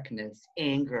said, darkness,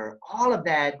 anger, all of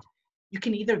that, you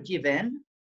can either give in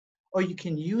or you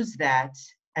can use that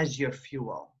as your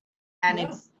fuel. And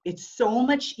it's so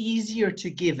much easier to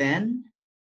give in,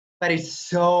 but it's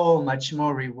so much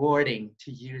more rewarding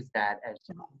to use that as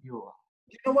your fuel.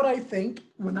 You know what I think?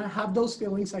 When I have those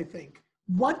feelings, I think,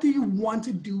 what do you want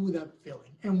to do with that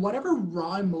feeling? And whatever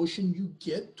raw emotion you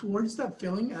get towards that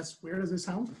feeling, as weird as it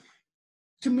sounds,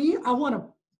 to me, I want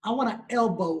to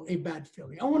elbow a bad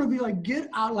feeling. I want to be like, get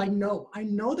out. Like, no, I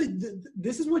know that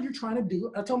this is what you're trying to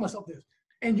do. I tell myself this,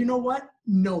 and you know what?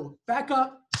 No, back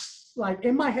up. Like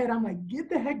in my head, I'm like, get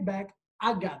the heck back.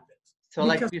 I got this. So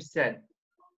like you said,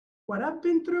 What I've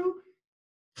been through,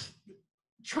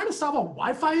 trying to solve a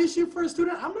Wi-Fi issue for a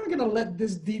student, I'm not gonna let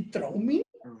this dethrone me.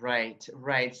 right,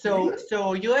 right.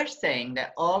 So you're saying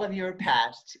that all of your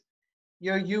past,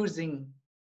 you're using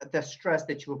the stress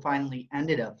that you finally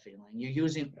ended up feeling. You're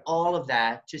using all of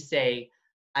that to say,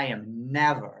 I am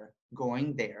never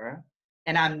going there.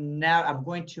 And I'm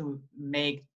going to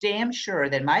make damn sure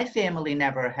that my family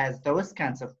never has those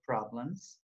kinds of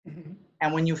problems. Mhm.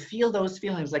 And when you feel those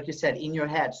feelings, like you said, in your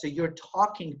head, so you're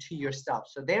talking to yourself.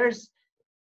 So there's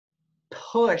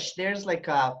like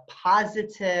a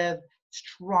positive,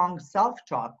 strong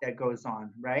self-talk that goes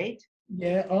on, right?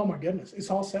 Yeah, oh my goodness. It's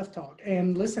all self-talk.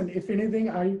 And listen, if anything,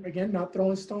 again, not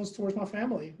throwing stones towards my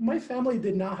family. My family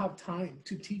did not have time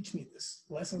to teach me this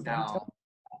lessons that I'm telling.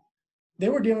 No, They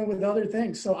were dealing with other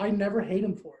things. So I never hate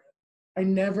them for it. I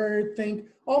never think,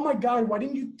 oh my God, why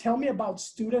didn't you tell me about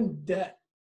student debt?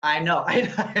 I know, I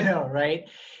know, right?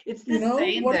 It's You the know,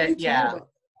 same what did you that, tell me yeah, about?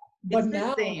 it's But the now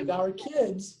with same. our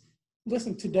kids,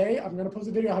 listen, today I'm going to post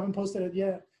a video. I haven't posted it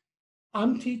yet.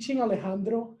 I'm teaching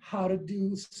Alejandro how to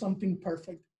do something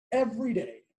perfect every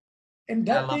day. And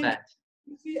I that love thing that.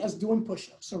 easy as doing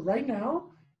push-ups. So right now,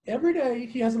 every day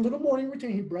he has a little morning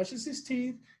routine. He brushes his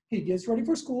teeth, he gets ready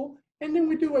for school, and then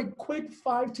we do a quick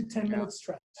 5 to 10 minute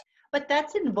stretch. But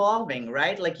that's involving,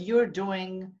 right? Like you're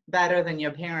doing better than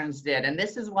your parents did. And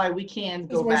this is why we can't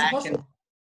This is go why it's a back hustle.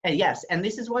 and yes, and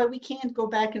this is why we can't go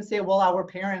back and say, well, our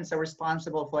parents are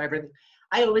responsible for everything.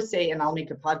 I always say, and I'll make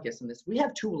a podcast on this, we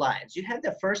have two lives. You have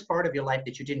the first part of your life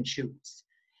that you didn't choose.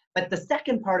 But the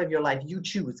second part of your life, you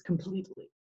choose completely.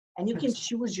 And you can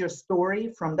choose your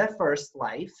story from that first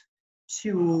life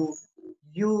to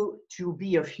you to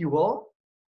be a fuel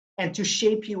and to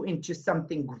shape you into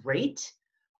something great,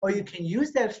 or you can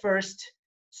use that first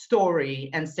story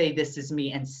and say, this is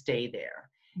me, and stay there.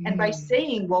 And by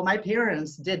saying, well, my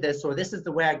parents did this, or this is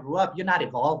the way I grew up, you're not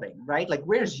evolving, right? Like,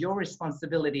 where's your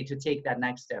responsibility to take that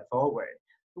next step forward?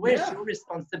 Where's Yeah. your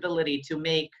responsibility to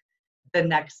make the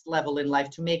next level in life,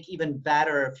 to make even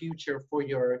better future for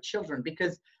your children?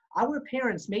 Because our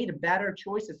parents made better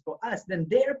choices for us than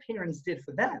their parents did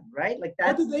for them, right? Like What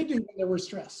that's, did they do when they were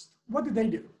stressed? What did they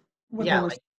do when they yeah, were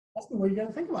like stressed? That's the way you got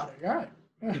to think about it. All right.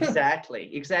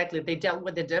 exactly, exactly. They dealt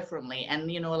with it differently. And,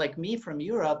 like me from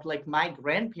Europe, like my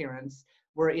grandparents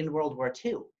were in World War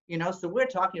II, so we're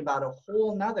talking about a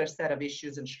whole nother set of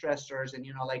issues and stressors. And,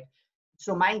 like,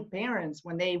 so my parents,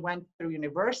 when they went through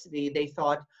university, they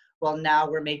thought, well, now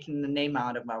we're making the name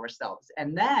out of ourselves.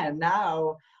 And then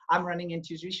now I'm running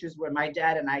into issues where my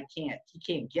dad and he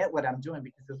can't get what I'm doing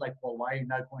because it's like, well, why are you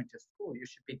not going to school? You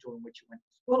should be doing what you went to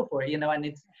school for, and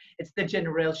it's the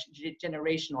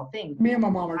generational thing. Me and my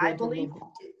mom are I going through a believe,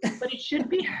 little bit too. but it should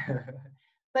be,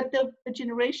 but the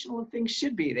generational thing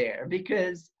should be there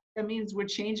because that means we're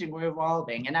changing, we're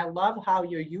evolving. And I love how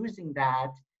you're using that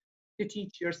to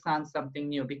teach your son something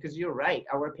new because you're right.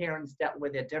 Our parents dealt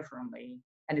with it differently,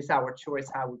 and it's our choice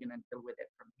how we're going to deal with it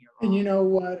from here And on. you know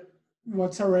what?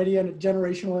 What's already a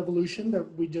generational evolution that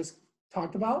we just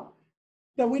talked about?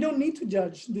 That we don't need to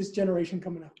judge this generation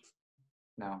coming up.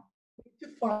 No.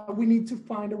 We need to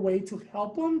find a way to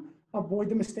help them avoid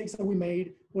the mistakes that we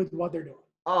made with what they're doing.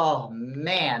 Oh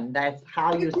man, that's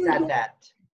how you said that.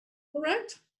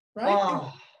 Correct? Right? If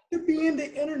Oh, you be in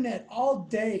the internet all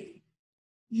day,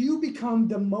 you become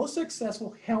the most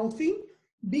successful, healthy.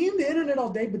 Be in the internet all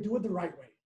day, but do it the right way.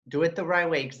 do it the right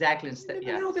way. Exactly. In the Instead,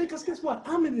 internet yes. all day, because guess what?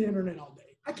 I'm in the internet all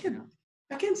day. I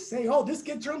can't say, oh, this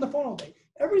kid's on the phone all day.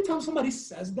 Every time somebody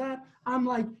says that, I'm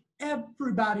like,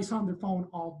 everybody's on their phone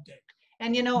all day.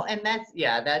 And and that's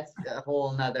a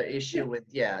whole nother issue with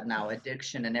now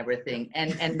addiction and everything.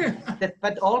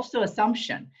 But also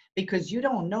assumption, because you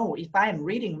don't know if I'm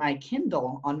reading my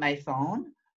Kindle on my phone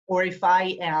or if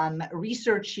I am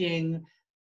researching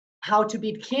how to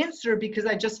beat cancer because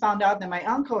I just found out that my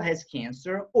uncle has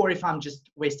cancer, or if I'm just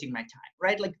wasting my time,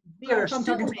 right? Like we are I'm talking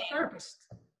to assuming, a therapist.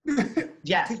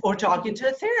 yes, or talking to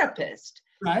a therapist.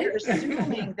 Right? You're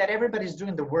assuming that everybody's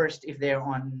doing the worst if they're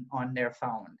on their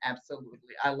phone. Absolutely,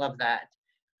 I love that.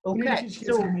 We need to Okay, teach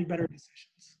kids how to make better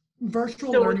decisions.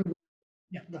 Virtual so learning.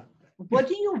 Yeah, go ahead. what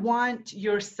do you want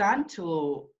your son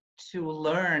to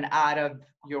learn out of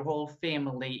your whole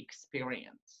family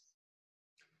experience?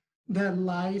 that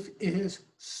life is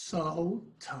so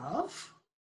tough,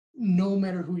 no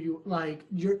matter who you like,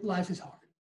 your life is hard.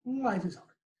 Life is hard.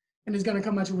 And it's gonna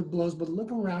come at you with blows, but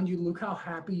look around you, look how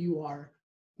happy you are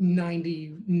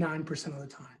 99% of the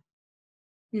time.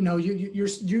 You know,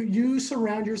 you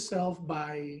surround yourself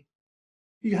by,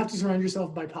 you have to surround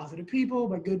yourself by positive people,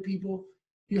 by good people.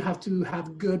 You have to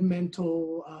have good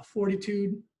mental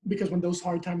fortitude, because when those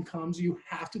hard times comes, you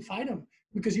have to fight them,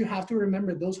 because you have to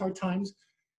remember those hard times,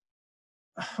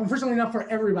 unfortunately not for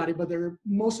everybody, but they're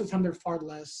most of the time they're far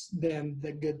less than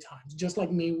the good times. Just like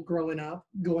me growing up,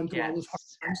 going through all those hard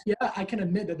Yes. times. Yeah, I can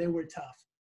admit that they were tough,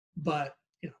 but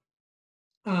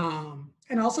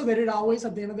and also that it always,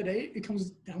 at the end of the day, it comes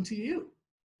down to you.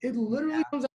 It literally Yeah.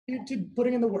 comes down to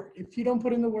putting in the work. If you don't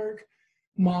put in the work,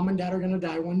 mom and dad are going to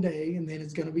die one day, and then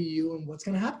it's going to be you, and what's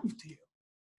going to happen to you.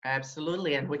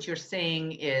 Absolutely. And what you're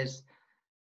saying is,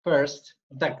 first,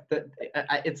 like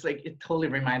it's like it totally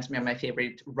reminds me of my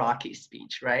favorite Rocky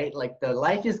speech, right? Like the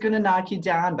life is gonna knock you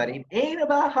down, but it ain't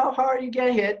about how hard you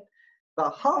get hit,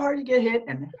 about how hard you get hit,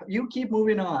 and you keep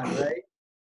moving on, right?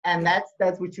 And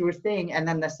that's what you were saying. And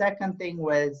then the second thing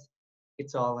was,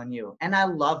 it's all on you. And I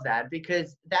love that,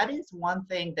 because that is one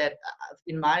thing that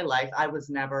in my life I was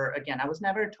never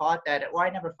taught that, or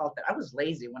I never felt that. I was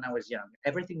lazy when I was young.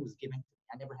 Everything was given to me.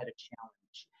 I never had a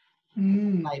challenge.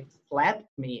 Mm, Life slapped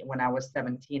me when I was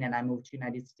 17 and I moved to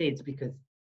United States, because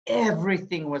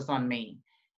everything was on me.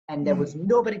 And there was mm,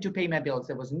 nobody to pay my bills.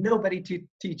 There was nobody to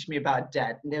teach me about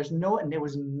debt. And there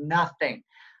was nothing.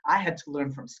 I had to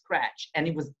learn from scratch. And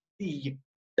it was the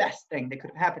best thing that could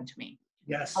have happened to me.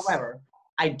 yes. However,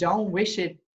 I don't wish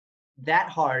it that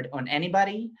hard on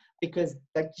anybody, because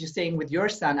like you're saying with your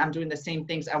son, I'm doing the same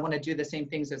things. I want to do the same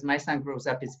things as my son grows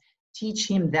up, is teach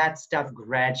him that stuff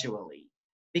gradually.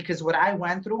 Because what I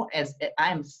went through, as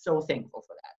I'm so thankful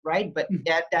for that, right? But Mm,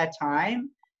 at that time,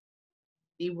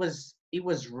 it was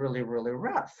really, really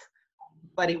rough.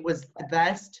 But it was the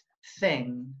best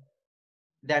thing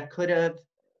that could have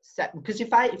set, because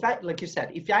if I like you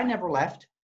said, if I never left,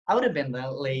 I would have been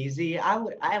lazy.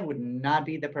 I would not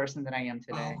be the person that I am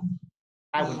today. wow.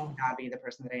 I would Wow. not be the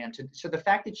person that I am. So the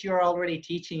fact that you're already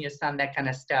teaching your son that kind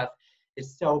of stuff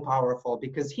is so powerful,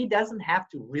 because he doesn't have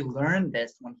to relearn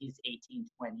this when he's 18,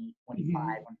 20, 25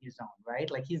 Mhm. on his own, right?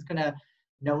 Like he's going to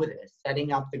know this,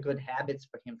 setting up the good habits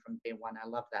for him from day one. I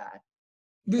love that.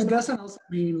 This And doesn't also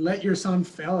mean let your son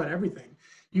fail at everything.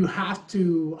 You have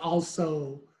to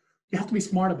also, you have to be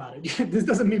smart about it. This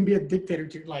doesn't mean be a dictator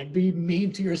to, like, be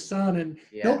mean to your son and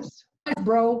nope, yes,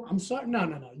 bro, I'm sorry. No,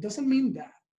 no, no. It doesn't mean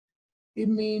that. It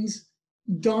means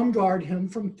don't guard him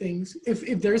from things.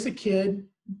 If there's a kid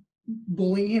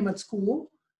bullying him at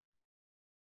school,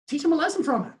 teach him a lesson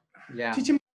from it. yeah, Teach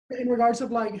him in regards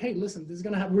of like, hey, listen, this is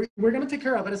gonna happen. We're gonna take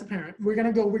care of it as a parent. We're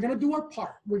gonna do our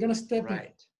part. We're gonna step in.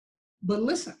 right. But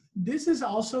listen, this is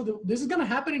also this is gonna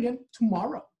happen again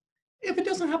tomorrow. If it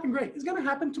doesn't happen, great. It's gonna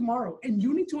happen tomorrow, and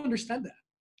you need to understand that.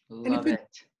 And if Love it,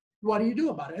 it. what do you do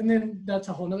about it? And then that's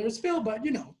a whole nother spill. But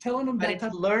telling them But that it's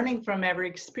type. learning from every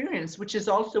experience, which is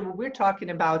also what we're talking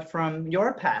about from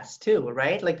your past too,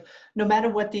 right? Like no matter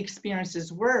what the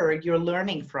experiences were, you're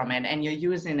learning from it and you're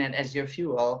using it as your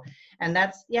fuel. And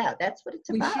that's what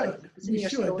it's We about. should. Using We your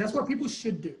should. stories. That's what people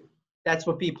should do. That's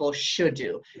what people should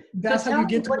do. So That's how tell you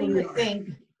me, get to where we are.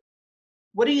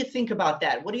 what do you think about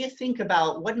that? What do you think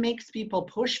about what makes people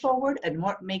push forward and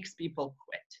what makes people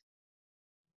quit?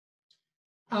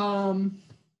 Um,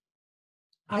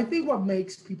 I think what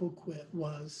makes people quit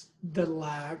was the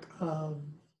lack of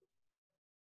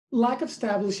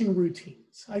establishing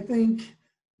routines. I think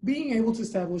being able to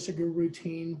establish a good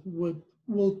routine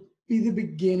will be the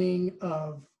beginning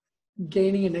of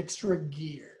gaining an extra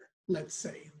gear, let's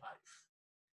say, in life.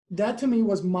 That to me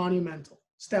was monumental,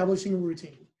 establishing a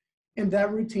routine. And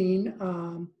that routine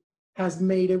has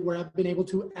made it where I've been able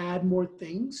to add more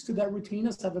things to that routine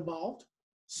as I've evolved.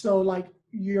 So like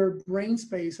your brain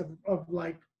space of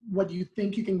like what you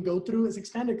think you can go through is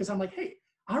expanded, because I'm like, hey,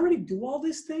 I already do all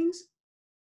these things.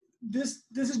 This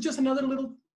is just another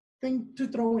little thing to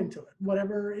throw into it,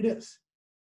 whatever it is.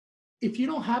 If you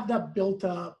don't have that built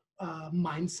up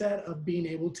mindset of being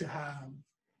able to have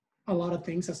a lot of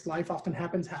things as life often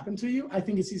happen to you, I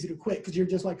think it's easy to quit, because you're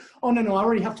just like, oh no, I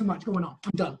already have too much going on.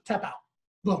 I'm done. Tap out.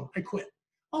 Boom, I quit.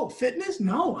 Oh, fitness?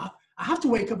 No, I have to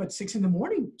wake up at 6 in the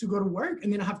morning to go to work,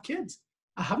 and then I have kids.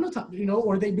 I have no time,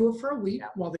 or they do it for a week Yeah.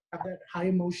 while they have that high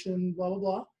emotion, blah, blah,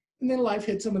 blah. And then life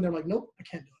hits them and they're like, nope, I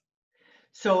can't do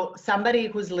So somebody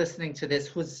who's listening to this,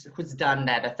 who's done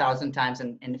that 1,000 times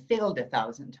and failed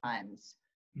 1,000 times,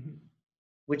 it. Mm-hmm.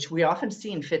 which we often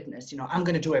see in fitness, I'm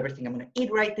going to do everything. I'm going to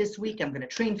eat right this week. I'm going to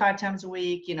train 5 times a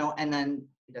week, and then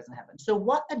it doesn't happen. So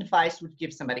what advice would you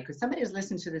give somebody? Because somebody is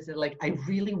listening to this, they're like, I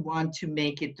really want to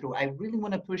make it through. I really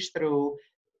want to push through,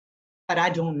 but I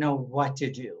don't know what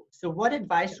to do. So what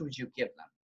advice would you give them?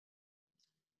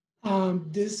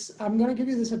 I'm going to give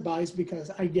you this advice because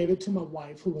I gave it to my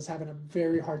wife, who was having a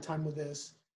very hard time with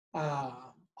this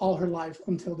all her life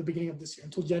until the beginning of this year,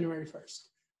 until January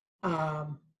 1st.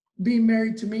 Being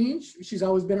married to me, she's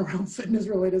always been around fitness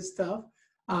related stuff,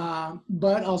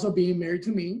 but also being married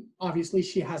to me, obviously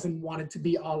she hasn't wanted to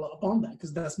be all up on that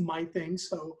because that's my thing.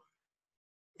 So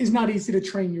it's not easy to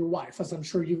train your wife, as I'm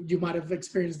sure you might have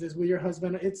experienced this with your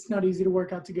husband. It's not easy to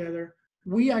work out together.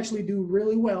 We actually do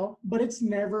really well, but it's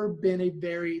never been a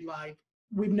very, like,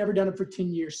 we've never done it for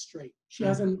 10 years straight. She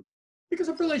hasn't, because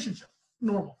of relationship,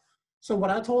 normal. So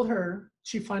what I told her,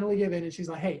 she finally gave in and she's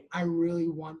like, hey, I really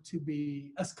want to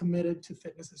be as committed to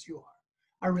fitness as you are.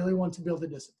 I really want to build a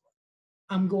discipline.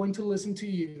 I'm going to listen to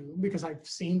you because I've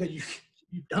seen that you've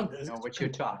done this. I know what you're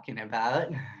talking about.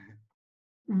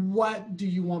 What do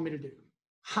you want me to do?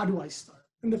 How do I start?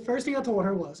 And the first thing I told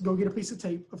her was go get a piece of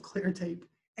tape, of clear tape,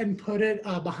 and put it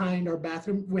behind our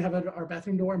bathroom. We have our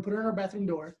bathroom door, and put it on our bathroom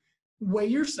door. Weigh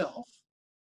yourself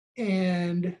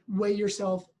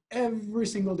every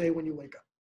single day when you wake up.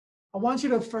 I want you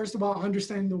to, first of all,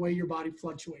 understand the way your body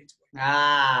fluctuates.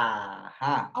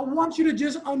 I want you to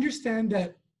just understand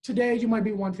that today you might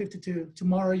be 152,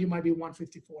 tomorrow you might be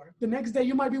 154, the next day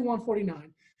you might be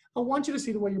 149. I want you to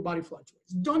see the way your body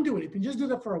fluctuates. Don't do anything, just do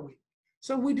that for a week.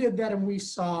 So we did that and we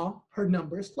saw her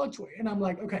numbers fluctuate. And I'm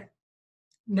like, okay,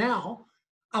 now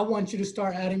I want you to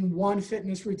start adding one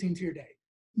fitness routine to your day.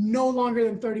 No longer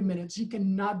than 30 minutes. You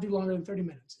cannot do longer than 30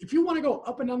 minutes. If you want to go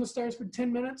up and down the stairs for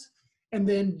 10 minutes and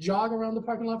then jog around the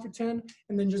parking lot for 10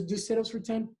 and then just do sit-ups for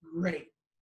 10, great.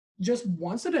 Just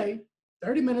once a day,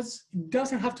 30 minutes. It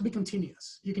doesn't have to be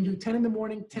continuous. You can do 10 in the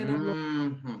morning, 10 at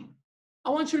night. I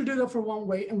want you to do that for one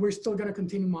weight, and we're still going to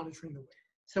continue monitoring the weight.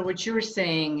 So what you were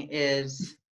saying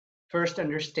is first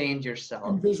understand yourself.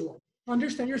 And visual.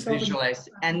 Understand yourself. Visualize.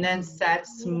 And then set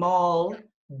small,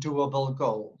 doable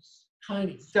goals.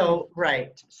 Tiny. So,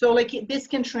 right. So like this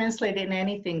can translate in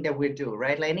anything that we do,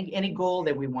 right? Like any goal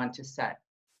that we want to set.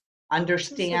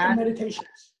 Understand. Like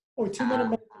meditations or 2-minute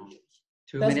meditations.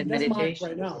 2-minute meditations. That's mine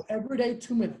right now. Every day,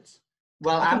 2 minutes.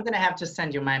 Well, I'm going to have to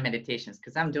send you my meditations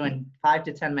because I'm doing 5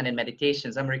 to 10 minute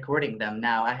meditations. I'm recording them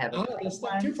now. I have that's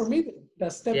step 2 for me.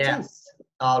 That's step 2. Yes.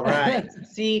 All right.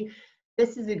 See,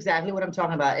 this is exactly what I'm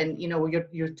talking about. And, you know,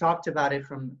 you talked about it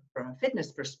from a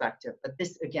fitness perspective, but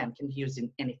this, again, can be used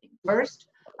in anything. First,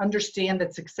 understand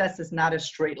that success is not a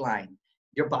straight line.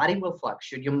 Your body will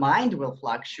fluctuate. Your mind will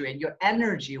fluctuate. Your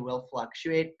energy will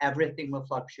fluctuate. Everything will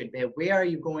fluctuate. But where are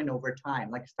you going over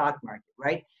time? Like stock market,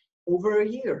 right? Over a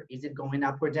year, is it going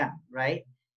up or down, right?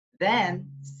 Then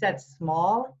set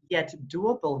small yet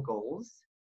doable goals,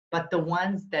 but the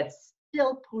ones that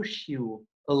still push you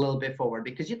a little bit forward,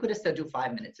 because you could have said do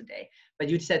 5 minutes a day, but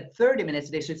you said 30 minutes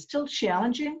a day. So it's still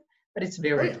challenging, but it's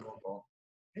very doable.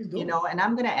 You know, and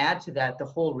I'm going to add to that the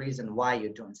whole reason why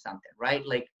you're doing something, right?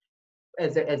 Like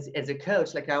as a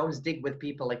coach, like I always dig with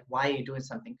people, like, why are you doing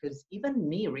something? Because even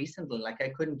me recently, like I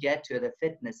couldn't get to the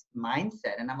fitness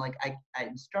mindset. And I'm like,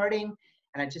 I'm starting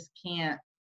and I just can't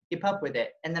keep up with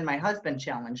it. And then my husband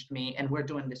challenged me and we're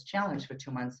doing this challenge for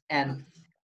 2 months. And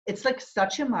it's like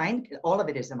such a all of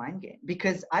it is a mind game,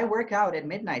 because I work out at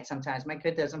midnight sometimes. My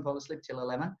kid doesn't fall asleep till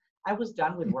 11. I was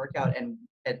done with workout and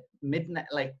at midnight,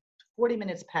 like 40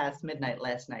 minutes past midnight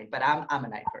last night, but I'm a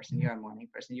night person. You're a morning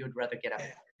person. You would rather get up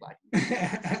at 4 o'clock.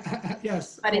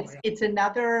 Yes. But it's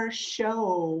another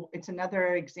show. It's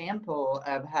another example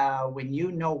of how when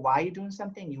you know why you're doing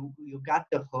something, you got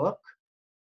the hook.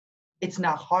 It's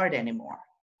not hard anymore,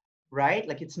 right?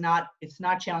 Like it's not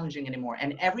challenging anymore.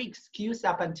 And every excuse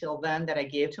up until then that I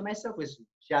gave to myself was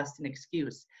just an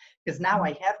excuse, because now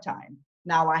I have time.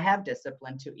 Now I have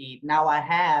discipline to eat. Now I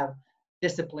have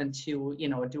discipline to, you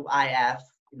know, do IF,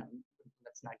 you know,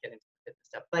 let's not get into fitness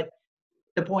stuff. But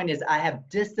the point is I have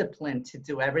discipline to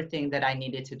do everything that I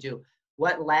needed to do.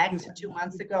 What lacked 2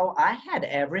 months ago, I had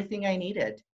everything I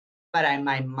needed, but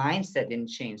my mindset didn't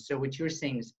change. So what you're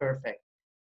saying is perfect.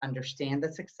 Understand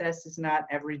that success is not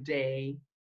every day.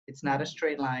 It's not a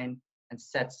straight line, and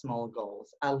set small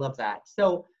goals. I love that.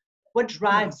 So what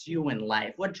drives you in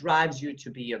life? What drives you to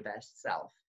be your best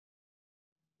self?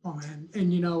 Oh man,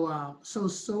 and you know, so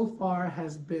far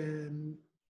has been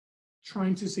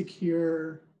trying to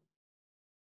secure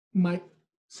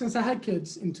since I had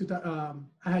kids in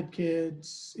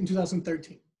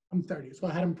 2013. I'm 30, so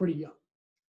I had them pretty young.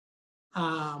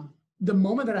 The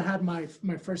moment that I had my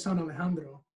first son,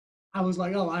 Alejandro, I was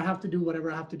like, oh, I have to do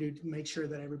whatever I have to do to make sure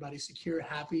that everybody's secure,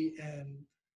 happy, and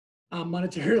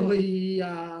monetarily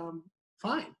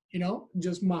fine,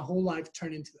 just my whole life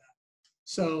turned into that.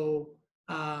 So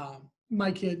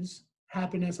my kids,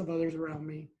 happiness of others around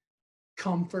me,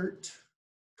 comfort.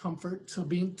 So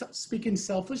speaking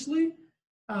selfishly,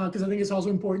 because I think it's also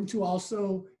important to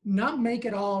also not make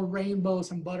it all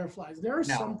rainbows and butterflies. There are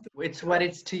some No, it's what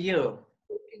it's to you.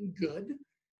 good.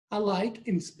 I like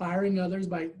inspiring others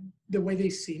by the way they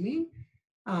see me.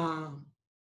 Um,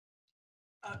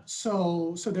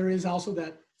 so there is also that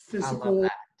I love physical,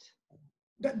 that.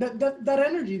 that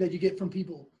energy that you get from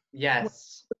people.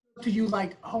 Yes. To you,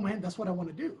 like, oh man, that's what I want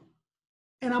to do.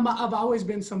 And I've always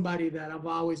been somebody that I've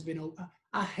always been.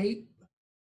 I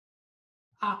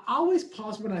always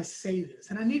pause when I say this,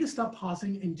 and I need to stop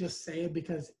pausing and just say it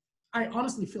because I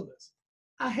honestly feel this.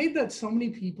 I hate that so many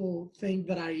people think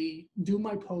that I do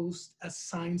my posts as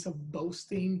signs of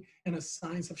boasting and as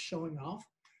signs of showing off.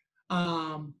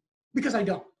 Because I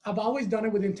don't. I've always done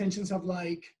it with intentions of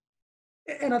like,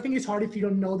 and I think it's hard if you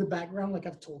don't know the background, like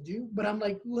I've told you, but I'm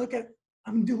like,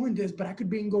 I'm doing this, but I could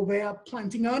be in Gouveia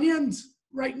planting onions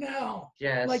right now.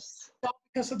 Like, Yes.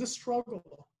 because of the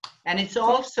struggle. And it's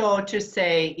also to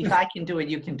say, if I can do it,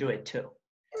 you can do it too.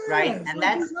 Right? Yes, And like,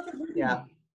 that's, there's nothing hurting yeah.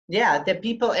 me. Yeah, that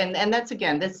people, and that's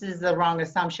again, this is the wrong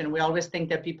assumption. We always think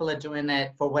that people are doing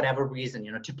it for whatever reason,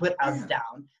 to put us Yeah.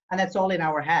 down. And that's all in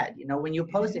our head, when you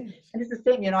post it. And it's the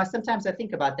same, sometimes I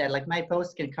think about that, like my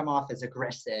posts can come off as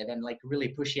aggressive and like really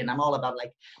pushy. And I'm all about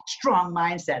like strong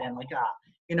mindset and like,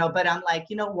 but I'm like,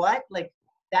 you know what? Like,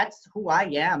 that's who I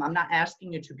am. I'm not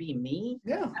asking you to be me.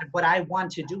 Yeah. And what I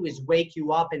want to do is wake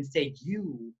you up and say,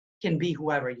 you can be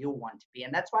whoever you want to be.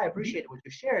 And that's why I appreciate what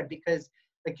you shared, because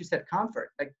like you said,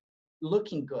 comfort, like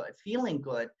looking good, feeling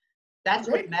good, that's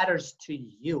what matters to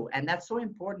you. And that's so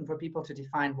important for people to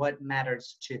define what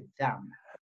matters to them.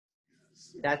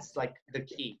 That's like the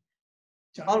key.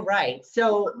 All right.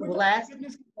 So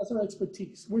fitness, that's our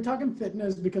expertise. We're talking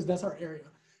fitness because that's our area.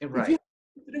 Right. If you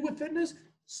have to do with fitness,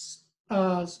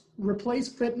 replace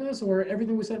fitness or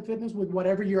everything we said fitness with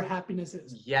whatever your happiness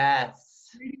is. Yes.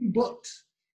 Reading books.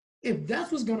 If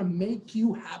that's what's gonna make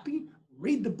you happy,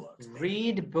 read the books.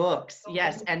 Read books.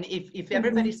 Yes. And if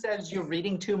everybody says you're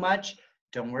reading too much,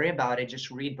 don't worry about it. Just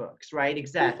read books, right?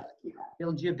 Exactly.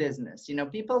 Build your business.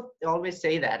 People always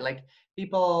say that. Like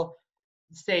people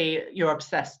say you're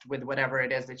obsessed with whatever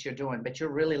it is that you're doing, but you're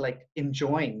really like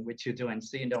enjoying what you're doing,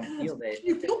 so you don't feel that.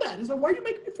 You feel bad. It's like, why are you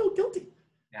making me feel guilty?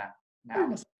 Yeah.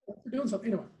 No. For doing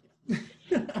something anyway.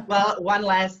 Well,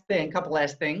 couple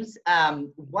last things.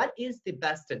 What is the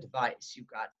best advice you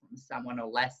got from someone, a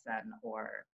lesson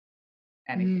or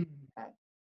anything like that?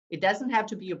 It doesn't have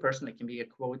to be your person. It can be a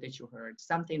quote that you heard,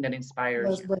 something that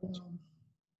inspires you.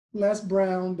 Les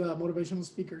Brown, the motivational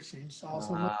speaker, changed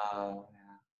also. Wow.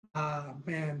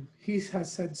 Man, he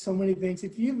has said so many things.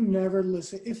 If you've never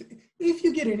listened, if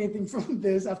you get anything from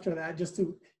this after that, just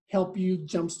to help you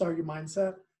jumpstart your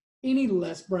mindset, any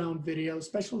Les Brown video,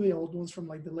 especially the old ones from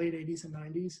like the late 80s and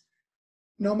 90s,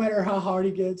 no matter how hard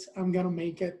it gets, I'm going to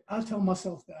make it. I tell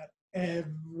myself that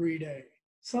every day.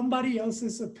 Somebody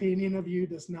else's opinion of you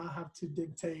does not have to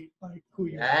dictate like who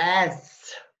you are.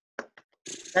 Yes.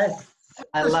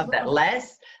 I love that.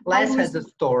 Les has a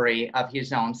story of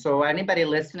his own. So anybody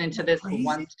listening to this who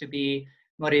wants to be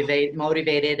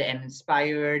motivated and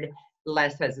inspired,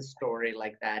 Les has a story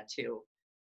like that too.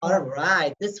 All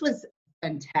right. This was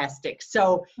fantastic.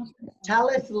 So tell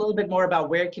us a little bit more about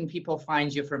where can people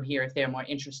find you from here if they're more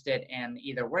interested in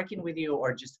either working with you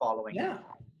or just following you.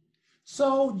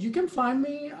 So you can find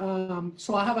me.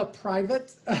 So I have a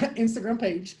private Instagram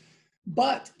page,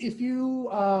 but if you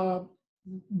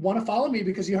want to follow me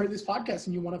because you heard this podcast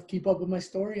and you want to keep up with my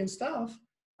story and stuff,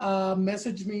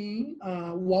 message me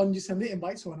when you send the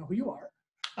invite so I know who you are.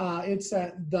 It's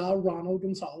at the Ronald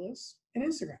Gonzalez in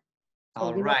Instagram.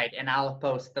 All right. And I'll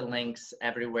post the links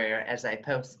everywhere as I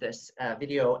post this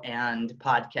video and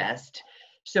podcast,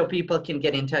 so people can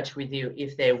get in touch with you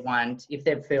if they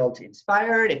feel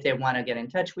inspired, if they want to get in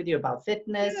touch with you about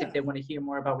fitness, if they want to hear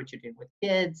more about what you're doing with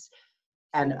kids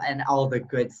and all the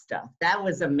good stuff. That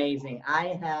was amazing.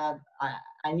 I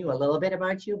knew a little bit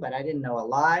about you, but I didn't know a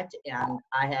lot, and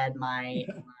I had my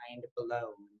mind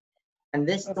blown. And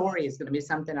this story is going to be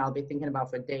something I'll be thinking about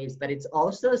for days, but it's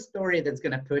also a story that's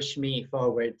going to push me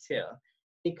forward too,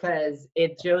 because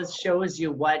it just shows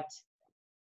you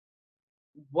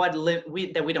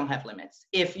that we don't have limits.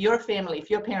 If your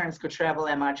parents could travel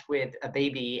that much with a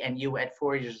baby and you at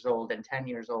 4 years old and 10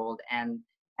 years old and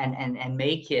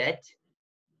make it,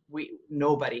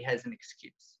 nobody has an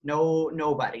excuse.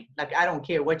 Nobody. Like, I don't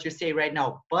care what you say right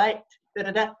now, but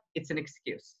it's an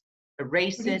excuse.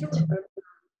 Erase it.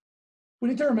 we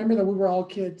need to remember that we were all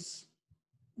kids.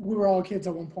 We were all kids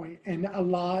at one point, and a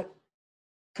lot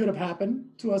could have happened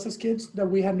to us as kids that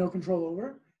we had no control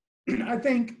over. I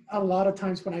think a lot of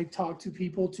times when I talk to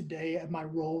people today at my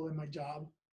role in my job,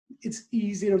 it's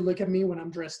easy to look at me when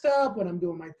I'm dressed up, when I'm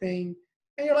doing my thing,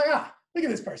 and you're like, ah, look at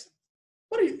this person.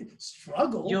 What are you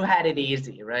struggle? You had it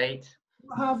easy, right? You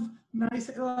have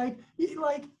nice like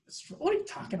what are you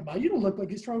talking about? You don't look like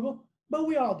you struggle, but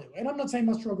we all do. And I'm not saying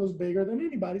my struggle is bigger than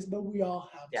anybody's, but we all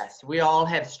have. Yes, we all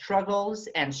have struggles,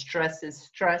 and stress is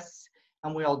stress,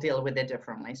 and we all deal with it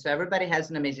differently. So everybody has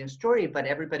an amazing story, but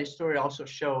everybody's story also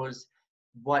shows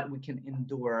what we can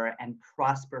endure and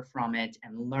prosper from it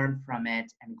and learn from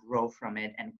it and grow from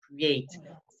it and create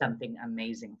something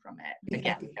amazing from it.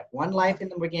 Again, we have one life in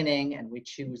the beginning and we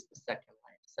choose the second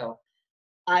life. So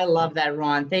I love that,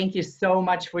 Ron. Thank you so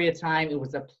much for your time. It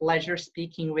was a pleasure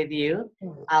speaking with you.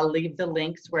 I'll leave the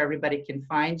links where everybody can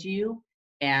find you,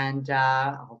 and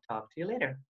I'll talk to you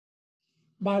later.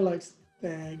 Bye, Lex.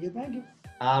 Thank you. Thank you.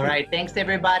 All right. Thanks,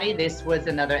 everybody. This was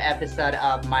another episode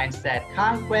of Mindset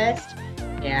Conquest,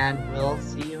 and we'll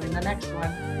see you in the next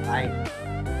one.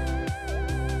 Bye.